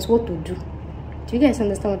Nigerians what to do. Do you guys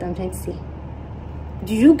understand what I'm trying to say?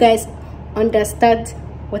 Do you guys understand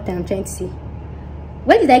what I'm trying to say?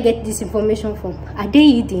 Where did I get this information from? Are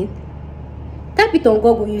they hidden? Type it on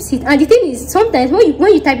Google, you see it. And the thing is, sometimes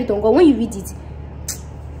when you type it on Google, when you read it,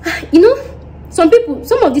 you know, some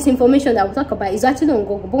of this information that we talk about is actually on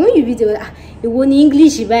Google. But when you read it, it was in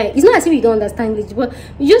English, right? It's not as if you don't understand English, but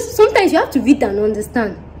sometimes you have to read and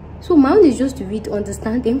understand. So my own is just to read,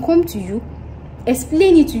 understand, then come to you,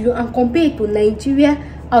 explain it to you, and compare it to Nigeria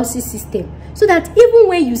housing system. So that even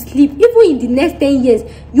when you sleep, even in the next 10 years,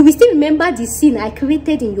 you will still remember the scene I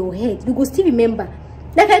created in your head. You will still remember.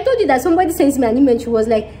 Like I told you that somebody sent me an email, she was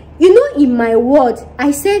like, you know, in my word,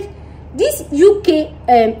 I said, this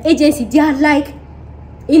UK agency, they are like,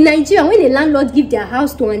 in Nigeria, when a landlord gives their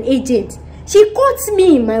house to an agent, she quotes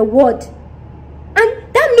me in my word.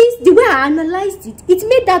 And that means the way I analyzed it, it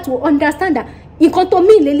made that to understand that in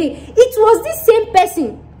Kotomi Lele, it was this same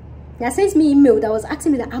person that sent me email that was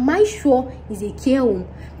asking me that, am I sure it's a care home?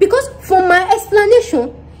 Because from my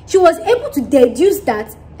explanation, she was able to deduce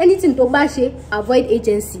that anything to Bashe, avoid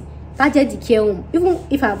agency, target the care home. Even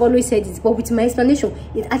if I've always said it, but with my explanation,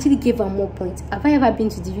 it actually gave her more points. Have I ever been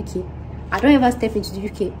to the UK? I don't ever step into the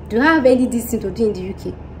UK. Do I have any this thing to do in the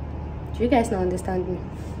UK? Do you guys now understand me?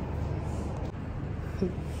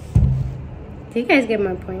 Do you guys get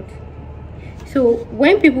my point? So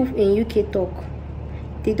when people in UK talk,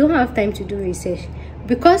 they don't have time to do research,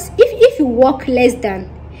 because if you work less than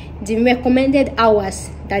the recommended hours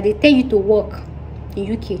that they tell you to work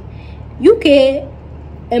in UK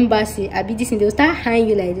embassy, I be this thing, they'll start hiring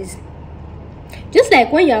you like this. Just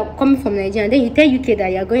like when you are coming from Nigeria and then you tell UK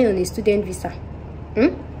that you are going on a student visa,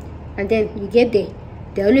 and then you get there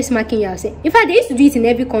they're always marking your absence. In fact, they used to do it in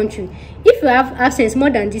every country. If you have absence more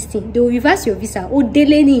than this thing, they will reverse your visa. Oh, do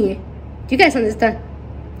you guys understand?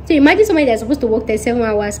 So imagine somebody that's supposed to work 37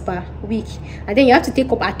 hours per week, and then you have to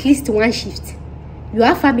take up at least one shift. You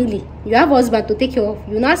have family, you have husband to take care of.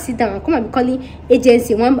 You now sit down and come and be calling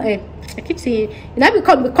agency one by I keep saying you now be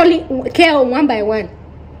calling care on one by one.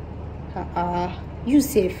 You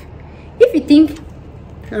safe. If you think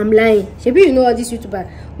I'm lying, maybe you know all these YouTubers,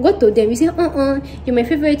 go to them, you say, you're my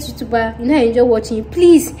favorite YouTuber, you know I enjoy watching you.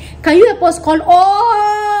 Please, can you help us call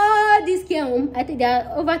all these care homes? I think there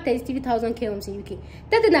are over 33,000 care homes in UK.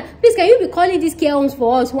 Please, can you be calling these care homes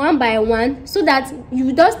for us one by one, so that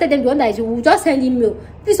you just tell them the one that you will just send email.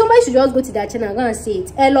 Please, somebody should just go to that channel and go and say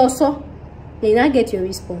it. And also, they now get your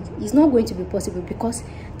response. It's not going to be possible because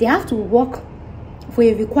they have to work for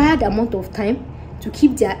a required amount of time to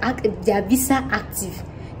keep their visa active.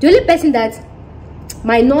 The only person that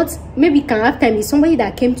might not maybe can have time is somebody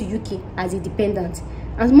that came to UK as a dependent.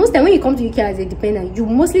 And most time when you come to UK as a dependent, you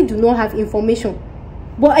mostly do not have information.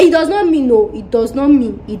 But it does not mean it does not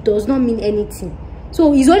mean anything.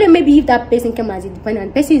 So it's only maybe if that person came as a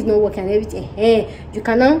dependent, person is not working and everything, you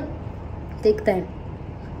cannot take time.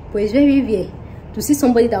 But it's very rare to see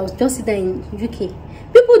somebody that was just sitting in UK.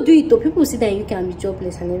 People do it though. People sit there in UK and be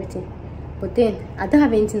jobless and everything. But then I don't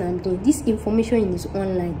have anything I'm doing. This information is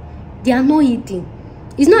online. They are not eating.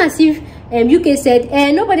 It's not as if UK said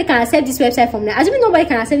nobody can accept this website from now. Assuming nobody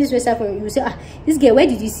can accept this website from you, say, this girl, where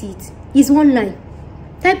did you see it? It's online.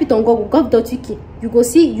 Type it on Google, gov.uk. You go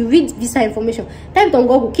see, you read visa information. Type it on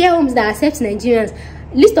Google, care homes that accept Nigerians.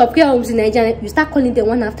 List of care homes in Nigeria. You start calling them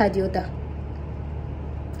one after the other.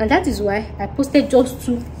 And that is why I posted just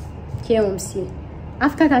 2 care homes here.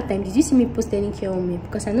 After that time, did you see me post any care home here?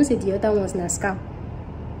 Because I know say the other ones na scam.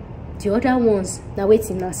 The other ones na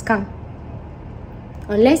waiting na scam.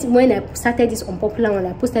 Unless when I started this unpopular one,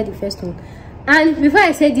 I posted the first one. And before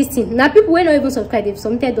I said this thing, now people will not even subscribe, they've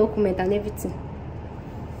submitted document and everything.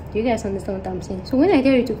 Do you guys understand what I'm saying? So when I get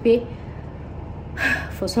ready to pay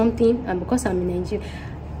for something, and because I'm in Nigeria,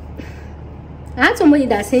 I had somebody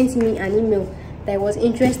that sent me an email that was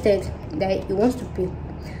interested, that he wants to pay.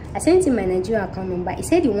 I sent him my Nigeria account number. He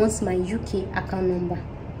said he wants my UK account number.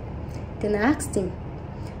 Then I asked him,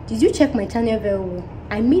 did you check my channel very well?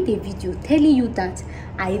 I made a video telling you that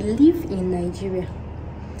I live in Nigeria.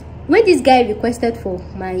 When this guy requested for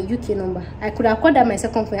my UK number, I could have called that my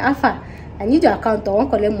second friend, Alpha, I need your account, I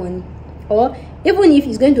want to collect money. Or even if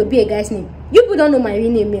it's going to be a guy's name, you people don't know my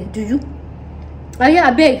real name here, do you? Oh yeah,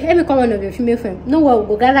 I beg, let me call one of your female friends. No, we'll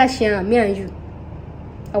go gather share me and you.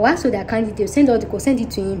 I will ask for their account details, send all the code, send it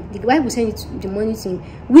to him. The guy will send the money to him.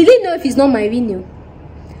 Will he know if it's not my real name?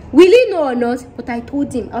 Will he know or not? But I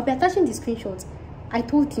told him, I'll be attaching the screenshots. I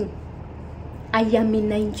told him, I am in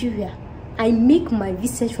Nigeria. I make my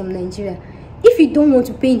research from Nigeria. If you don't want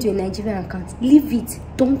to pay into a Nigerian account, leave it.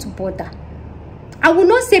 Don't bother. I will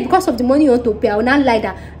not say because of the money you want to pay, I will not lie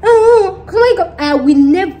that. I will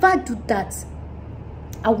never do that.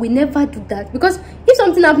 I will never do that. Because if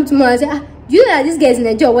something happened tomorrow, I say, do you know that this guy is in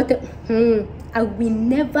Nigeria? What? I will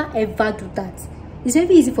never ever do that. It's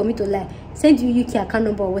very easy for me to lie. Send you UK account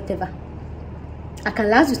number or whatever. I can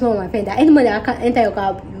last with one of my friends that any money I can enter your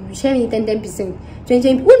car, you share me 10%,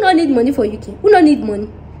 20%. Who not need money for UK? Who not need money?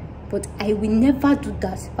 But I will never do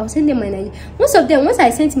that. I'll send them my Nigerian. Most of them, once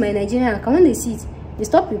I send my Nigerian account, when they see it, they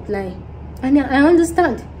stop replying. And I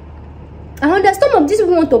understand. I understand some of these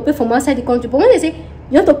people want to pay from outside the country, but when they say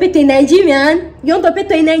you want to pay to a Nigerian, you want to pay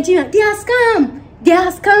to a Nigerian, they are scam. They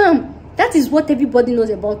are scam. That is what everybody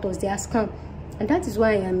knows about us. They are scam. And that is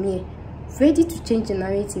why I am here, ready to change the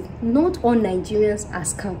narrative. Not all Nigerians are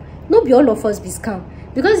scam. Not be all of us be scam.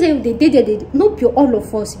 Because they not be all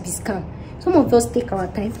of us be scam. Some of us take our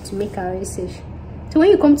time to make our research. So when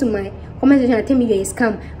you come to my comment section and tell me you're a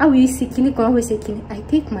scam, how will you see Kini? How will you say Kini? I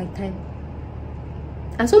take my time.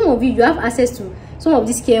 And some of you have access to some of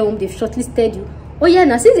these care homes. They've shortlisted you. Oh yeah,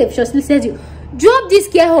 now since they've shortlisted you, drop this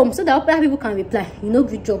care home so that other people can reply. You know,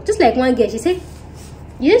 good job. Just like one girl, she said,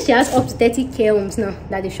 yes, she has up to 30 care homes now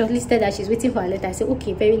that they shortlisted that she's waiting for a letter. I said,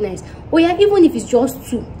 okay, very nice. Oh yeah, even if it's just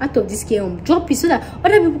 2 out of this care home, drop it so that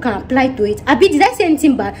other people can apply to it. Did I say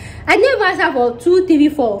anything bad? I never asked her for 2, 3,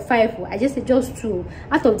 4, 5. I just said just 2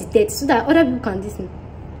 out of the 30 so that other people can listen.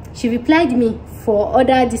 She replied me for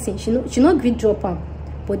other distance. She not great drop her.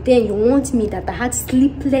 But then you want me that I had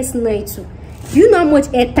sleepless nights too. Do you know how much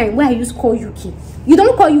airtime where I use call UK? You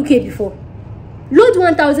don't call UK before. Load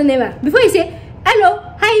 1,000 naira. Before you say, hello,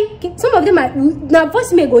 hi. Some of them are now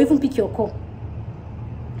voice may go even pick your call.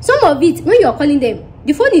 Some of it, when you're calling them,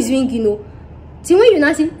 the phone is ringing, you know. See when you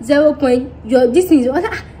now see 0. Your this thing is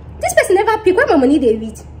this this person never pick. Why my money they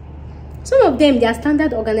read? Some of them, they are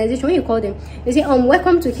standard organization. When you call them, they say,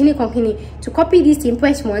 welcome to Kini company. To copy this thing,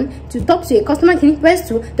 press 1. To talk to a customer, press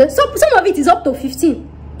 2. Some of it is up to 15.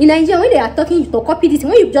 In Nigeria, when they are talking to copy this,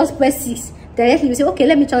 when you just press 6 directly, you say, okay,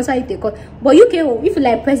 let me transfer it to a call. But UK, if you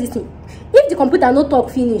like press this thing, if the computer no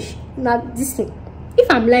talk finish, now this thing. If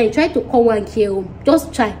I'm lying, try to call one KO.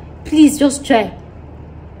 Just try, please, just try.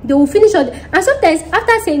 They will finish all. And sometimes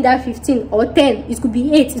after saying that 15 or 10, it could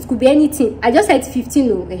be 8, it could be anything. I just said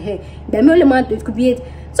 15. It could be 8.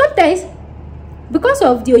 Sometimes because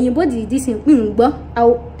of the Oyinbo this thing,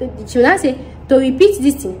 she will not say to repeat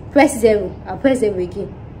this thing, press 0. I'll press 0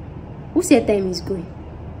 again. Who said time is going?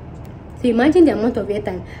 So imagine the amount of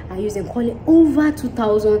airtime I use and call it over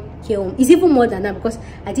 2,000 KOM. It's even more than that because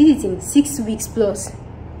I did it in 6 weeks plus.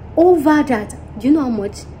 Over that, do you know how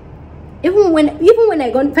much? Even when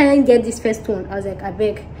I finally get this first one, I was like, I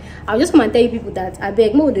beg. I'll just come and tell you people that I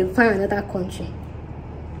beg, more they find another country.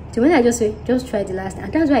 So when I just say, just try the last,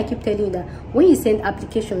 and that's why I keep telling you that when you send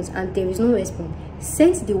applications and there is no response,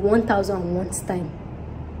 send the 1,001 time.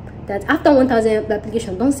 That after 1,000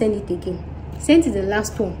 application, don't send it again. Send it the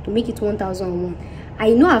last one to make it 1,001.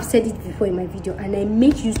 I know I've said it before in my video, and I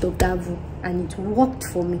make use of that rule, and it worked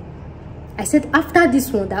for me. I said after this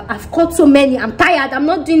one that I've caught so many, I'm tired, I'm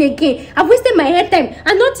not doing again. I've wasted my head time.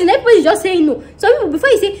 And nothing, everybody's just saying no. Some people, before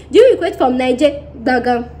you say, do you recruit from Nigeria?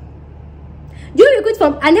 Do you recruit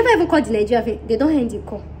from, I never even called the Nigeria, they don't end the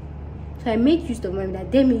call. So I make use of them that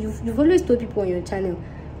damn, you've always told people on your channel,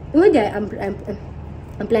 when they are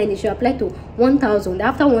applying, they should apply to 1,000.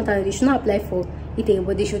 After 1,000, they should not apply for it,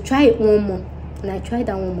 but they should try it one more. And I tried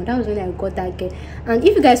that one more. That was when I got that girl. And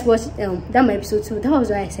if you guys watched that my episode 2, that was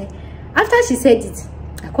what I said. After she said it,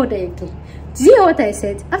 I called her again. Did you hear what I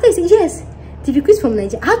said? After I said, yes, the request from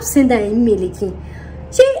Nigeria, I have to send her an email again.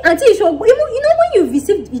 She, until you know, when you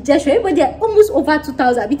receive rejection, everybody are almost over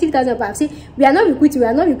 2,000, 3,000, but I say, we are not recruiting, we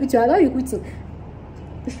are not recruiting, we are not recruiting.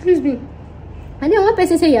 Excuse me. And then one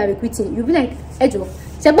person say you are recruiting, you'll be like, Ejo,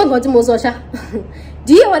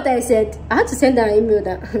 do you hear what I said? I had to send her an email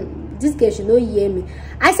that this girl should not hear me.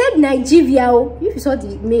 I said Nigeria. If you saw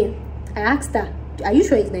the mail, I asked her, are you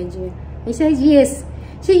sure it's Nigeria? And she said yes.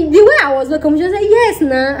 The way I was looking, she said yes,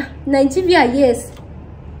 nah, Nigeria, yes.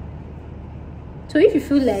 So if you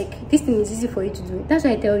feel like this thing is easy for you to do, that's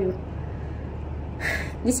why I tell you,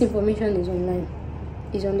 this information is online,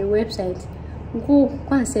 it's on the website. Go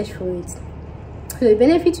and search for it. So the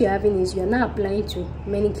benefit you're having is you're not applying to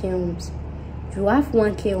many care homes. You have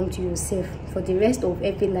one care home to yourself for the rest of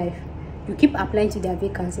every life. You keep applying to their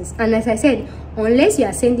vacancies. And as I said, unless you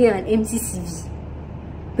are sending an empty CV,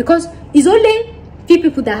 because it's only few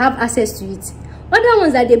people that have access to it. Other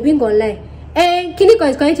ones that they bring online, and Kiniko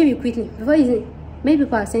is connecting you quickly. Before you say, many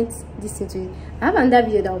people have sent this thing to you. I have another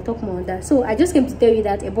video that will talk more on that. So I just came to tell you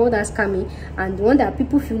that about that scamming, and the one that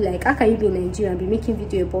people feel like, how can you be in Nigeria and be making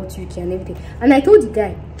video about UK and everything? And I told the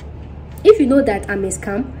guy, if you know that I'm a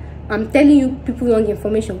scam, I'm telling you people wrong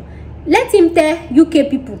information, let him tell UK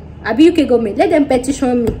people, I be UK government, let them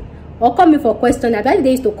petition me or call me for question. I bet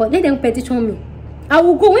they used to call, let them petition me. I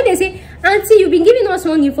will go. When they say, Auntie, you've been giving us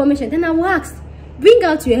wrong information, then I will ask, bring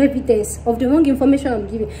out your evidence of the wrong information I'm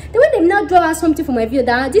giving. Then when they now draw out something for my video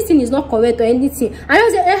that this thing is not correct or anything, I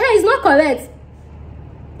don't say, hey, it's not correct.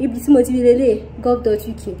 It's motivated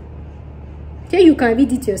gov.uk. So you can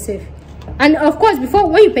read it yourself. And of course, before,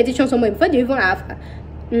 when you petition somebody, before they even have,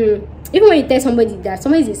 even when you tell somebody that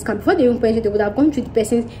somebody is a scam, before they even petition, they would have gone through the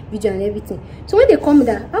person's video and everything. So when they come with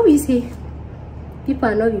that, how will you say people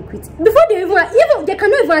are not recruiting? Before they even they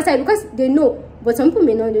cannot even answer because they know. But some people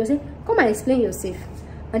may not. They will say, come and explain yourself.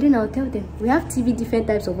 And then I'll tell them, we have TV, different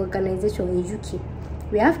types of organization in UK.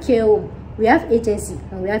 We have care home, we have agency,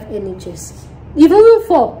 and we have NHS. Even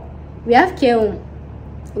for, we have care home,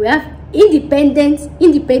 we have independent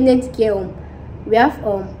care home, we have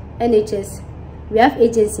NHS, we have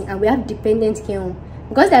agency, and we have dependent care home.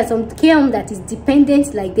 Because there's some care home that is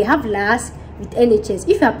dependent, like they have LAS with NHS.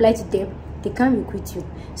 If you apply to them, they can't recruit you.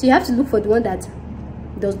 So you have to look for the one that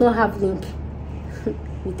does not have link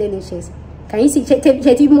with NHS. Can you see? Do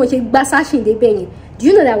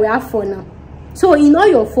you know that we have 4 now? So in all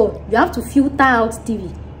your 4, you have to filter out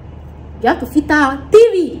TV. You have to filter out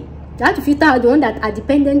TV. You have to filter out the one that are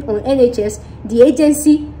dependent on NHS, the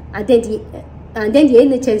agency, and then the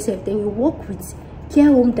NHS. Then you work with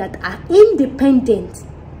care homes that are independent.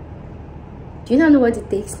 Do you not know what it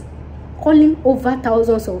takes? Calling over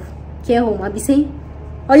thousands of care home. I'll be saying,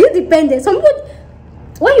 are you dependent? Some people,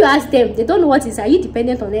 when you ask them, they don't know what is. Are you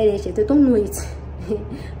dependent on NHS? They don't know it.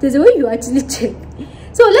 There's a way you actually check.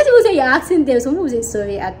 So let's even say you're asking them. Some people say,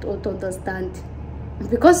 sorry, I don't understand.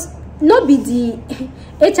 because not be the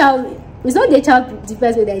HR. It's not the HR the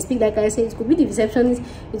person that I speak like I say. It could be the receptionist.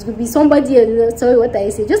 It could be somebody else. Sorry, what I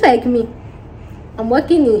say. Just like me, I'm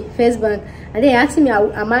working in First Bank, and they asking me,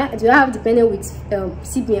 do I have dependent with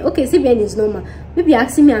CBN? Okay, CBN is normal. Maybe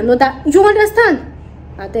asking me another. You understand?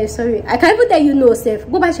 I tell you, sorry. I can't even tell you no, self.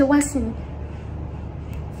 Go back to watching.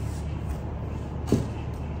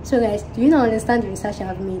 So guys, do you not understand the research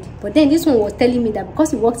I've made? But then this one was telling me that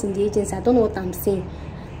because he works in the agency, I don't know what I'm saying.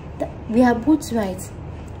 That we are both right.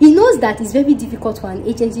 He knows that it's very difficult for an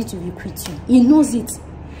agency to recruit you. He knows it.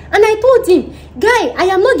 And I told him, guy, I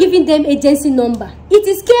am not giving them agency number. It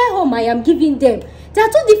is care home I am giving them. There are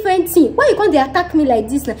two different things. Why you can't they attack me like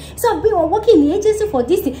this now? So I've been working in the agency for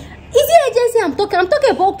this thing. Is it agency I'm talking? I'm talking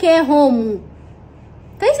about care home.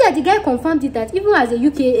 Can you see that the guy confirmed it that even as a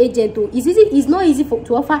UK agent, though, it's not easy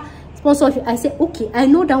to offer sponsorship. I said, okay, I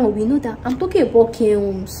know that one, we know that. I'm talking about care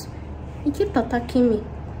homes. He kept attacking me.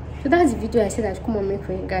 So that's the video I said I should come and make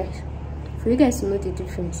for you guys. For you guys to know the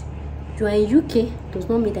difference. You are in UK does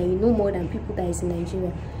not mean that you know more than people that is in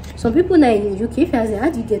Nigeria. Some people now in UK, if you ask them,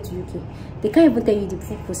 how do you get to UK? They can't even tell you the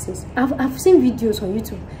full process. I've seen videos on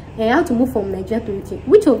YouTube and how to move from Nigeria to UK.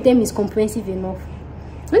 Which of them is comprehensive enough?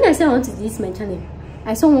 When I said I want to delete my channel,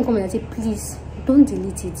 I saw one comment and said, please don't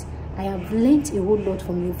delete it. I have learned a whole lot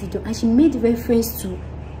from your video. And she made reference to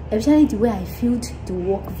especially the way I filled the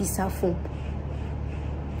work visa form.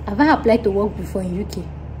 Have I applied to work before in UK?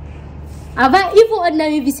 Have I even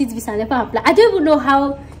ordinary visit visa never applied? I don't even know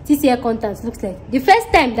how TCL contact looks like. The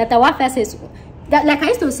first time that our first says that, like I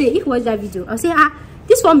used to say, if you watch that video, I'll say,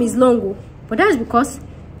 this form is long, but that's because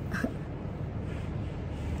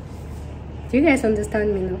do you guys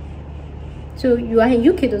understand me now? So you are in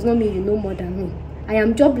UK does not mean you know more than me. I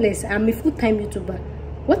am jobless. I'm a full-time YouTuber.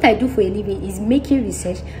 What I do for a living is making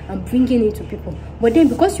research and bringing it to people. But then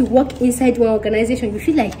because you work inside one organization, you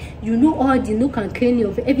feel like you know all the nook and cranny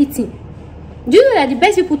of everything. Do you know that the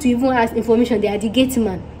best people to even ask information, they are the gate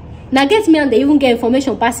man? Now gate man, they even get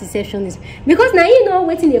information past receptionists. Because now you know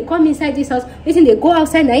waiting they come inside this house, waiting they go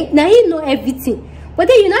outside, now you know everything. But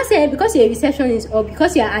then you not say because you're a receptionist or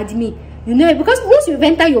because you're admin, you know it. Because once you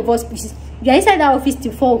enter your boss office, you're inside that office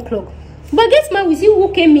till 4 o'clock. But gate man, we see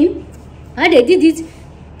who came in, and they did it.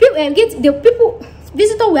 People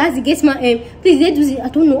visitor will ask the gate man, please they do it. I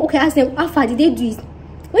don't know. Okay, ask them how far did they do it.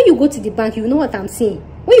 When you go to the bank, you know what I'm saying.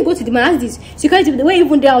 When you go to the bank, ask this security, the way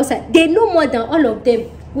even they're outside, they know more than all of them.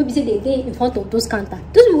 We say they in front of those counters.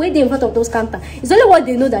 Those people wait in front of those counters. It's only what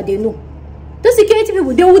they know that they know. Those security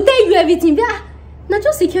people, they will tell you everything. Not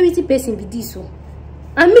just security person be this so.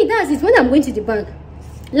 And me, that's it. When I'm going to the bank,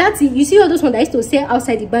 Lati, you see all those ones that used to sell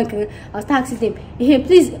outside the bank, I'll start asking them, hey,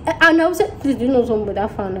 please, and I'll say, please, do you know somebody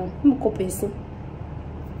that found now? I'm a person.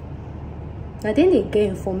 Now then they get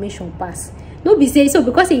information pass. No be say so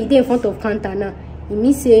because you're in front of counter now. It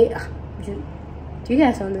means say, do you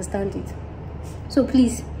guys understand it? So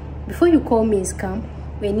please, before you call me a scam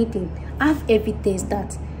or anything, have evidence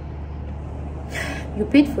that you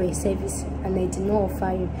paid for a service and I did not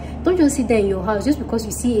offer you. Don't just sit there in your house just because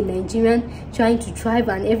you see a Nigerian trying to thrive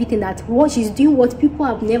and everything, that what she's doing what people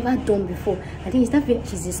have never done before. I think it's that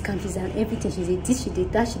she's a scam, she's an everything, she's a this, she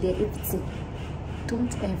did that, she did everything.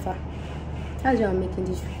 Don't ever. That's why I'm making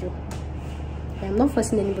this video. I'm not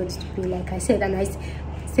forcing anybody to pay, like I said, and I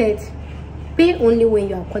said pay only when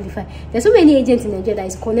you are qualified. There's so many agents in Nigeria that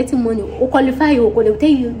is collecting money or qualify you, or they will tell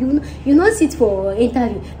you not sit for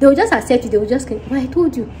interview. They will just accept you, they will just get. But I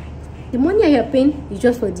told you, the money you're paying is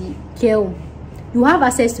just for the care home. You have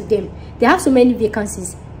access to them. They have so many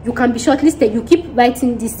vacancies. You can be shortlisted. You keep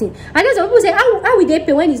writing this thing. And then some people say, how will they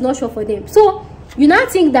pay when it's not sure for them? So you now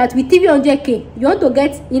think that with 300K, you want to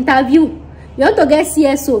get interview, you want to get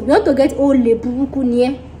CSO, you want to get ole buruku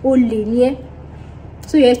near, ole near.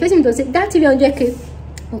 So you're expecting to say that 300K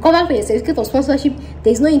will cover for your certificate of sponsorship.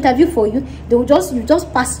 There is no interview for you. They will you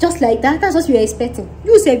just pass just like that. That's what you're expecting.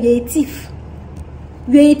 You say you're a thief.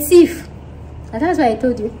 You're a thief. And that's why I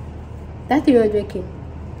told you that 300K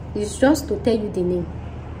is just to tell you the name.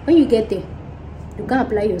 When you get there, you can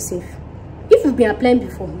apply yourself. If you've been applying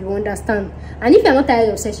before, you understand. And if you're not tired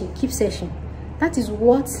of searching, keep searching. That is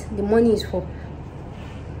what the money is for.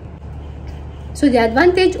 So the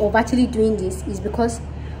advantage of actually doing this is because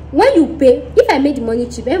when you pay, if I made the money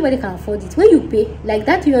cheap, everybody can afford it. When you pay, like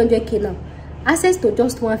that 300K now, access to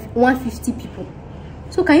just 150 people.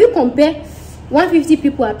 So can you compare 150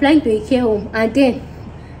 people applying to a care home and then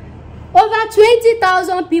over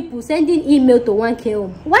 20,000 people sending email to one care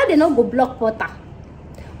home? Why they not go block portal?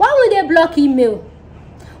 Why would they block email?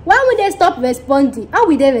 Why would they stop responding? How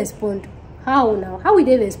will they respond? How now? How will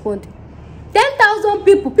they respond? 10,000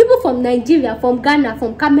 people from Nigeria, from Ghana,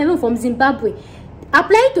 from Cameroon, from Zimbabwe,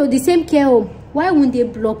 applying to the same care home. Why wouldn't they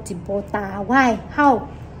block the button? Why? How?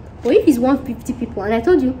 But if it's 150 people, and I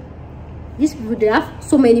told you, these people, they have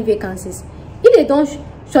so many vacancies. If they don't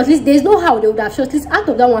shortlist, there's no how they would have shortlist out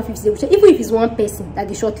of that 150. They would say, even if it's one person that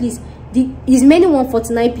they shortlist, is many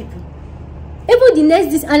 149 people. Even the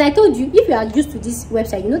next this, and I told you, if you are used to this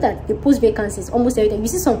website, you know that they post vacancies almost every time. You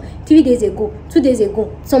see some 3 days ago, 2 days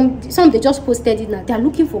ago, some they just posted it now. They are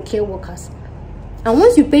looking for care workers. And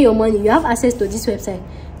once you pay your money, you have access to this website.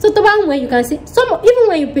 So when you can say, even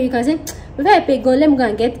when you pay, you can say, before I pay, let me go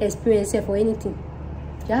and get experience here for anything.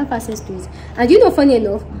 You have access to it. And you know, funny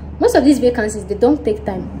enough, most of these vacancies, they don't take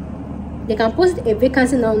time. They can post a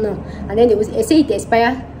vacancy now, and then they will say it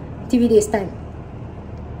expire 3 days time.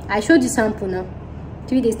 I showed you sample now.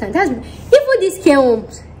 3 days time. That's even these care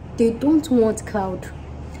homes, they don't want crowd.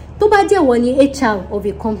 Nobody want HR of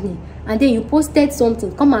a company, and then you posted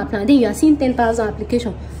something, come and apply, and then you are seeing 10,000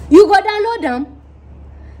 applications. You go download them.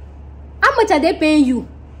 How much are they paying you?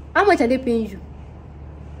 How much are they paying you?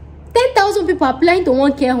 10,000 people applying to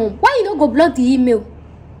one care home. Why you don't go block the email?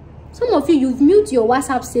 Some of you've mute your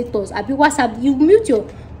WhatsApp status. You mute your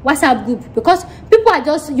WhatsApp group because people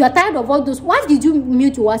are you're tired of all those. Why did you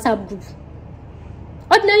mute your WhatsApp group?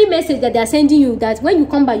 Ordinary message that they are sending you, that when you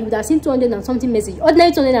come back you would have seen 200 and something message.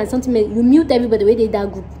 Ordinary 200 and something message. You mute everybody where they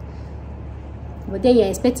that group. But then you're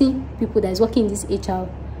expecting people that is working in this HR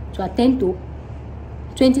to attend to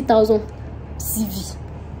 20,000 CV.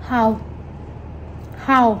 How?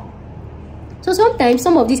 So sometimes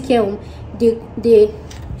some of these care homes, they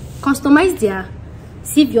customize their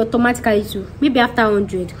CV automatically to maybe after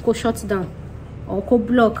 100 go shut down or go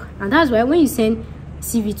block, and that's why when you send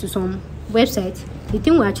CV to some website, the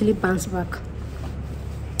thing will actually bounce back.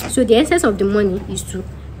 So the essence of the money is to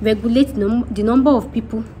regulate the number of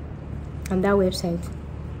people on that website.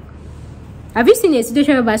 Have you seen a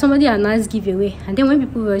situation whereby somebody announced giveaway, and then when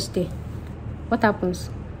people rush there, what happens?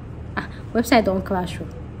 Website don't crash.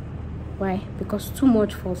 Why? Because too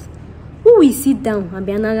much force. Who will sit down and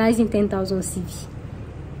be analyzing 10,000 CV?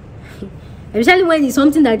 Especially when it's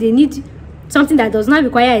something that they need, something that does not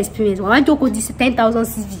require experience. Well, I don't go this 10,000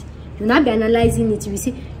 CV. You not be analyzing it. You will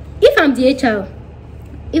see, if I'm the HR,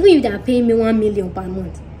 even if they are paying me 1 million per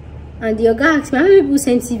month, and the guy asks me how many people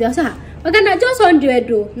send CV, I say, okay, not just 100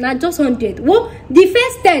 though, not just 100. Well, the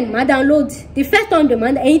first 10, I download. The first 100,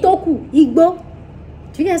 man, ain't cool. Igbo.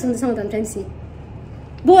 Do you guys understand what I'm trying to say?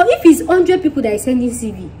 But if it's 100 people that are sending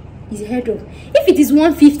CV, is head up. If it is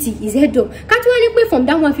 150, is head up. Can't you only from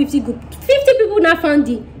that 150 group? 50 people now found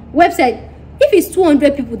the website. If it's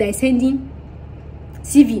 200 people that are sending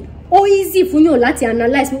CV, easy for you to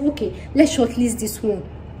analyze. Okay, let's shortlist this one.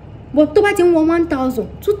 But to buy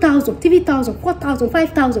 1,000, 2,000, 3,000, 4,000,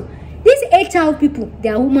 5,000. These HR people, they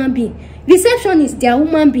are human beings. Receptionists, they are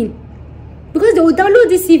human beings. Because they will download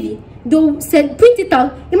this CV. They'll print it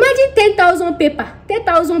out. Imagine 10,000 paper.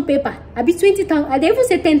 10,000 paper. I'll be 20,000. I even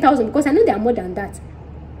say 10,000 because I know they are more than that.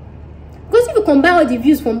 Because if you combine all the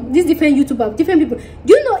views from these different YouTubers, different people,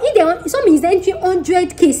 do you know if some is entering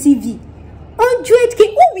 100k CV? 100k.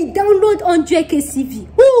 Who will download 100k CV?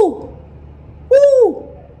 Who?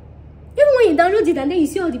 Even when you download it and then you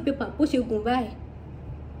see all the paper, what you go buy?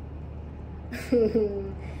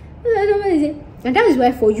 And that is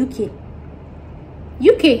why for UK,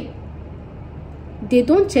 they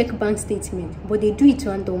don't check bank statement, but they do it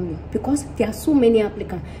randomly because there are so many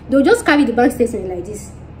applicants. They'll just carry the bank statement like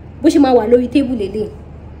this. They'll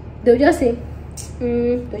just say,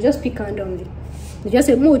 they'll just pick randomly. They just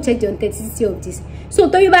say, "Mo check the authenticity of this." So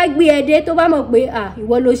to you back be a day to you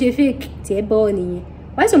will fake.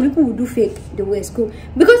 Why some people will do fake the way school?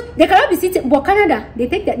 Because they cannot be sitting. But Canada,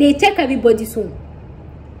 they check everybody's home.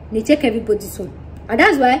 They check everybody's home, and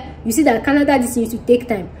that's why you see that Canada this needs to take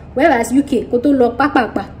time. Whereas UK,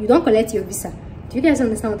 you don't collect your visa. Do you guys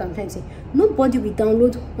understand what I'm trying to say? Nobody will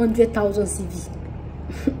download 100,000 CV.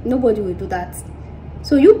 Nobody will do that.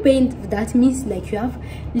 So you paying that means like you have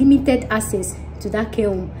limited access to that care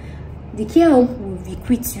home. The care home will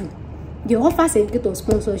recruit you. They offer certificate of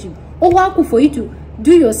sponsorship. Or for you to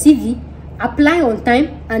do your CV, apply on time,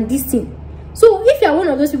 and this thing. So if you are one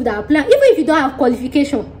of those people that apply, even if you don't have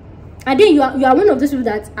qualification, and then you are one of those people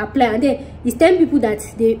that apply, and then it's 10 people that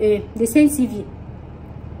they send CV.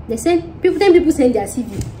 10 people send their CV.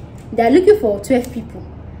 They are looking for 12 people.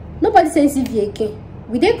 Nobody sends CV again.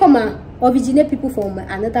 Will they come and originate people from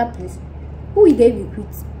another place? Who will they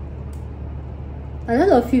recruit? A lot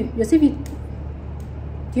of you, your CV.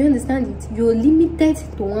 Do you understand it? You're limited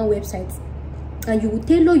to one website, and you will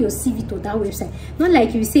tailor your CV to that website. Not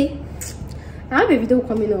like you say, I have a video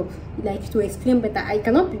coming up. like to explain better. I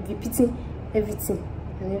cannot be repeating everything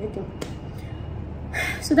and everything.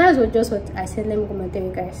 So that's just what I said. Let me come and tell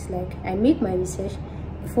you guys, like, I make my research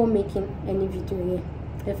before making any video here.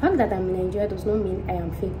 The fact that I'm in Nigeria does not mean I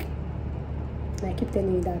am fake. And I keep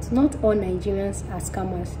telling you that not all Nigerians are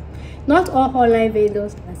scammers, not all online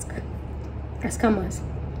vendors are scammers.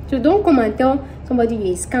 So don't come and tell somebody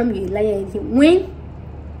you're a scam, you're a liar, anything, when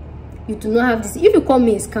you do not have this. If you call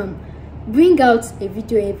me a scam, bring out a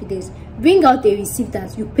video evidence, bring out a receipt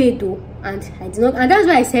that you paid though, and I did not. And that's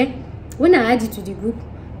why I said, when I add it to the group,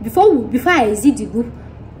 before I exit the group,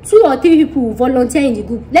 2 or 3 people will volunteer in the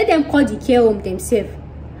group. Let them call the care home themselves.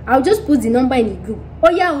 I'll just put the number in the group. Oh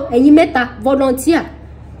yeah, and you meta volunteer.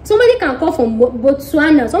 Somebody can call from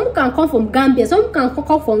Botswana, someone can call from Gambia, someone can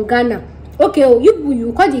call from Ghana. Okay, oh,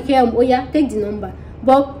 you call the care home. Oh yeah, take the number.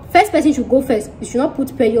 But first person should go first. You should not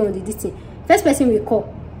put pressure on the distance. First person will call.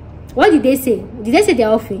 What did they say? Did they say they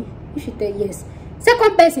are offering? You should tell yes.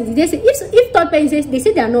 Second person, did they say, if third person says they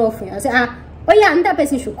say they are not offering, I say, oh yeah, another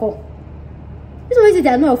person should call. This one say they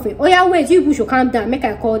are not offering. Oh yeah, wait, you people should calm down, make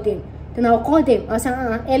I call them. Then I'll call them. I'll say,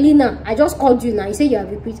 Elena, I just called you now. You say you are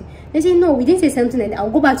recruiting. They say, no, we didn't say something like that.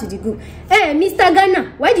 I'll go back to the group. Hey, Mr.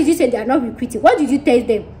 Ghana, why did you say they are not recruiting? What did you tell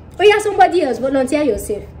them? Oh yeah, somebody else, volunteer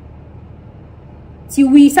yourself. Till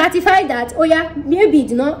we certify that, oh yeah, maybe you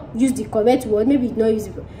did not use the correct word, maybe you did not use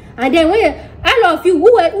it. And then when all of you,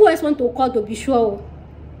 who else want to call to be sure?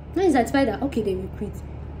 When you certify that, okay, they recruit.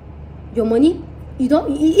 Your money, you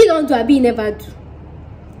don't do a be never do.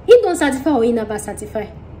 You don't certify or you never certify.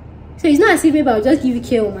 So it's not as if maybe I'll just give you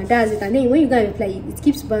care home and that's it. And then when you go and reply, it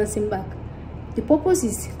keeps bouncing back. The purpose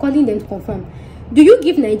is calling them to confirm. Do you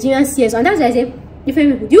give Nigerian CSO? And that's why I say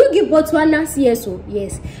different people. Do you give Botswana CSO?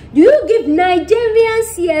 Yes. Do you give Nigerian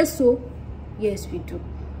CSO? Yes, we do.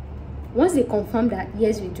 Once they confirm that,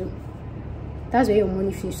 yes, we do, that's where your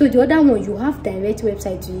money finishes. So the other one, you have direct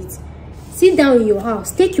website to it. Sit down in your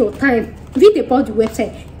house, take your time, read about the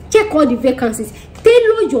website, check all the vacancies,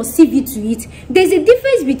 tailor your CV to it. There's a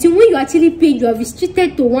difference between when you actually paid, you are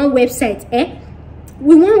restricted to one website,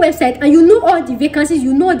 with one website, and you know all the vacancies,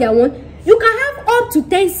 you know their one. You can have up to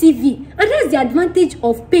 10 CV, and that's the advantage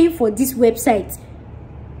of paying for this website.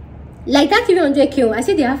 Like that 300k, I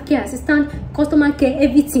say they have care assistant, customer care,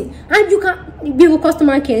 everything, and you can be a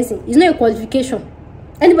customer care. It's not a qualification.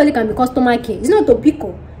 Anybody can be customer care. It's not a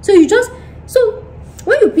pickle. So you just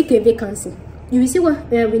when you pick a vacancy, you will see what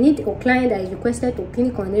we need a client that is requested to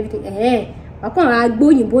clinic on everything. No,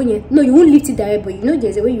 you won't lift it direct, but you know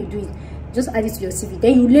there's a way you do it. Just add it to your CV.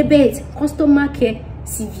 Then you label it customer care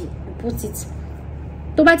CV. You put it.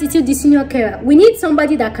 The senior carer. We need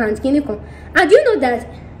somebody that can clinic on. And do you know that?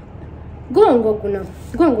 Go on Google now.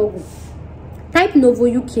 Go on Google. Type Novo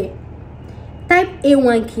UK. Type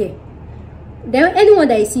A1 care. Then anyone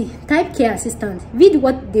that you see, type care assistant. Read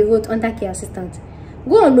what they wrote under care assistant.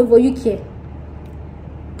 Go on Novo UK.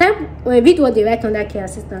 Type read what they write under care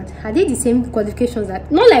assistant. Are they the same qualifications? That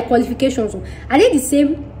not like qualifications? Are they the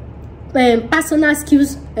same personal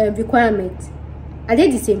skills requirements? Are they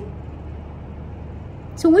the same?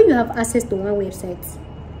 So when you have access to one website,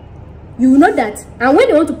 you know that, and when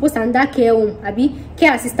they want to post under care home,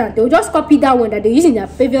 care assistant, they will just copy that one that they use in their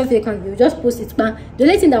previous vacancy. They will just post it. But the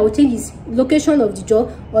only thing that will change is location of the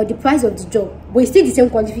job or the price of the job, but it's still the same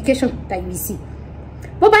qualification that you see.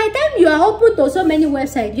 But by the time you are open to so many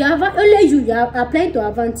websites, you have only you are applying to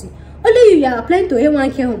Avanti, only you are applying to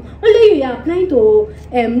A1 care home, only you are applying to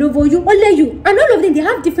Novo, you only you, and all of them, they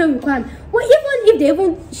have different requirements. Well, even if they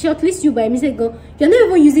even shortlist you by mistake, you're not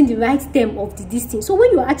even using the right term of the listing. So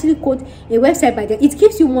when you actually code a website by them, it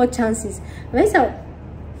gives you more chances. Right? So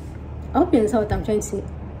I hope you understand what I'm trying to say.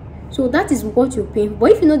 So that is what you're paying.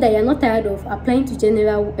 But if you know that you're not tired of applying to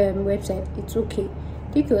general website, it's okay.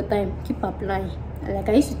 Take your time, keep applying. Like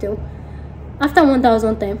I used to tell, after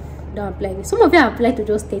 1,000 times, don't apply. Some of you apply to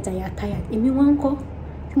just state and you're tired. If you want to call,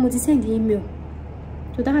 you must send the email.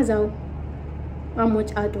 So that's how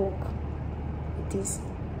much hard work it is.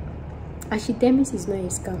 Ashidemis is not a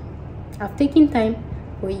scam. I've taken time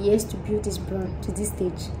for years to build this brand to this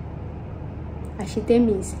stage.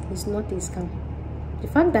 Ashidemis is not a scam. The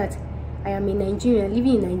fact that I am a Nigerian,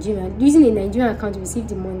 living in Nigeria, using a Nigerian account to receive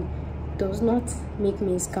the money does not make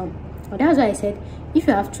me a scam. And that's why I said, if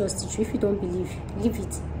you have trust issue, if you don't believe, leave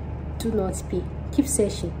it. Do not pay. Keep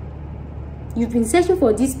searching. You've been searching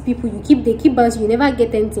for these people, they keep bouncing, you never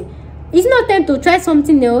get anything. It's not time to try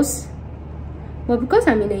something else. But because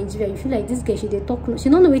I'm in Nigeria, you feel like this girl, she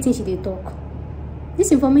don't know what she they talk.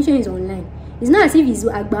 This information is online. It's not as if it's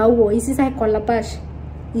Agbawo, it's inside Calabash.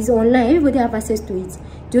 It's online. Everybody have access to it.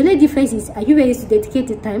 The only difference is, are you ready to dedicate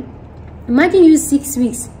the time? Imagine you 6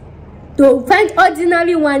 weeks to find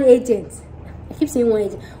ordinary one agent. I keep saying one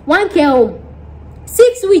agent. One care home.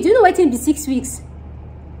 6 weeks. Do you know what it be 6 weeks?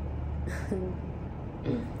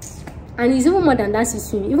 And it's even more than that.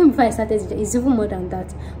 Even before I started, it's even more than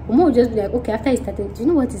that. Mama will just be like, okay, after I started, do you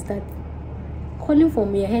know what is that? Calling for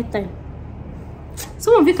me ahead time.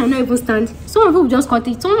 Some of you cannot even stand. Some of you will just cut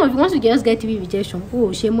it. Some of you want to just get TV rejection.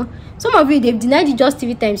 Oh, shame. Some of you, they've denied you just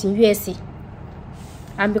 3 times in USA.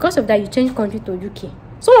 And because of that, you change country to UK.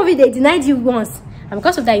 Some of you, they denied you once. And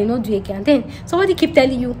because of that, you don't do it again. And then somebody keep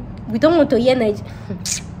telling you, we don't want to hear Nigeria.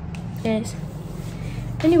 Yes.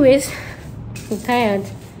 Anyways, I'm tired.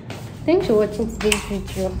 Thanks for watching today's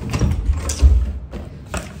video.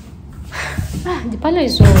 The parlor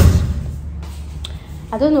is so hot.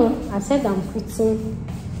 I don't know. I said I'm quitting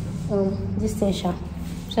this session,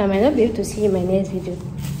 so I might not be able to see you in my next video.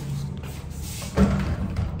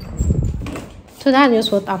 So that's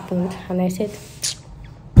just what happened, and I said,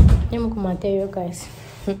 let me come and tell you guys.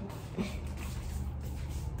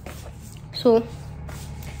 So,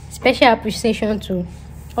 special appreciation to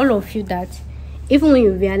all of you that even when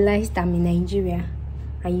you realize that I'm in Nigeria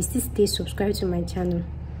and you still stay subscribed to my channel,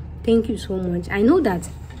 thank you so much. I know that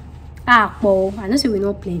Paul, I know say we're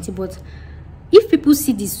not plenty, but if people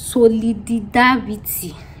see the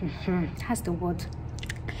solidarity, that's the word,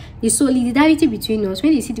 the solidarity between us,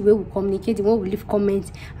 when they see the way we communicate, the way we leave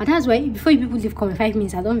comments, and that's why before people leave comment 5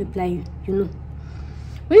 minutes, I don't reply you, you know.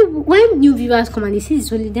 When new viewers come and they see the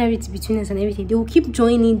solidarity between us and everything, they will keep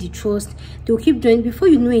joining the trust. They will keep joining. Before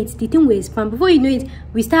you know it, the thing will expand. Before you know it,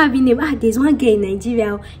 we start having them. There's one girl in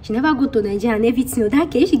Nigeria. She never go to Nigeria and everything. That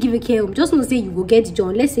girl, she give a care home. Just not say you go get the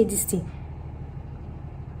job. Let's say this thing.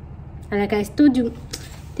 And like I told you,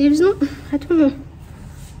 there is no, I don't know.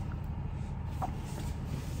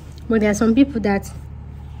 But there are some people that,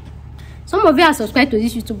 some of you are subscribed to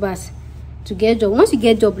these YouTubers to get job. Once you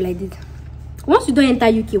get job like this, once you don't enter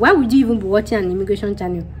UK, why would you even be watching an immigration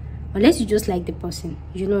channel? Unless you just like the person,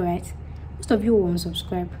 you know, right? Most of you won't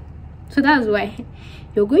subscribe. So that's why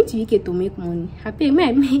you're going to UK to make money. Happy,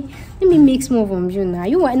 let me make more from you now.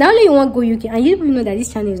 Now only you want to go UK, and you people know that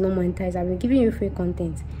this channel is not monetized. I've been giving you free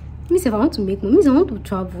content. Means if I want to make money, means I want to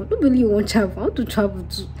travel. Don't believe you want to travel. I want to travel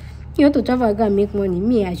too. You want to travel, I gotta make money.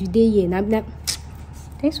 Me, as you day here, now.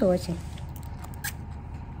 Thanks for watching.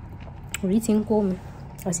 I'll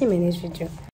see you in my next video.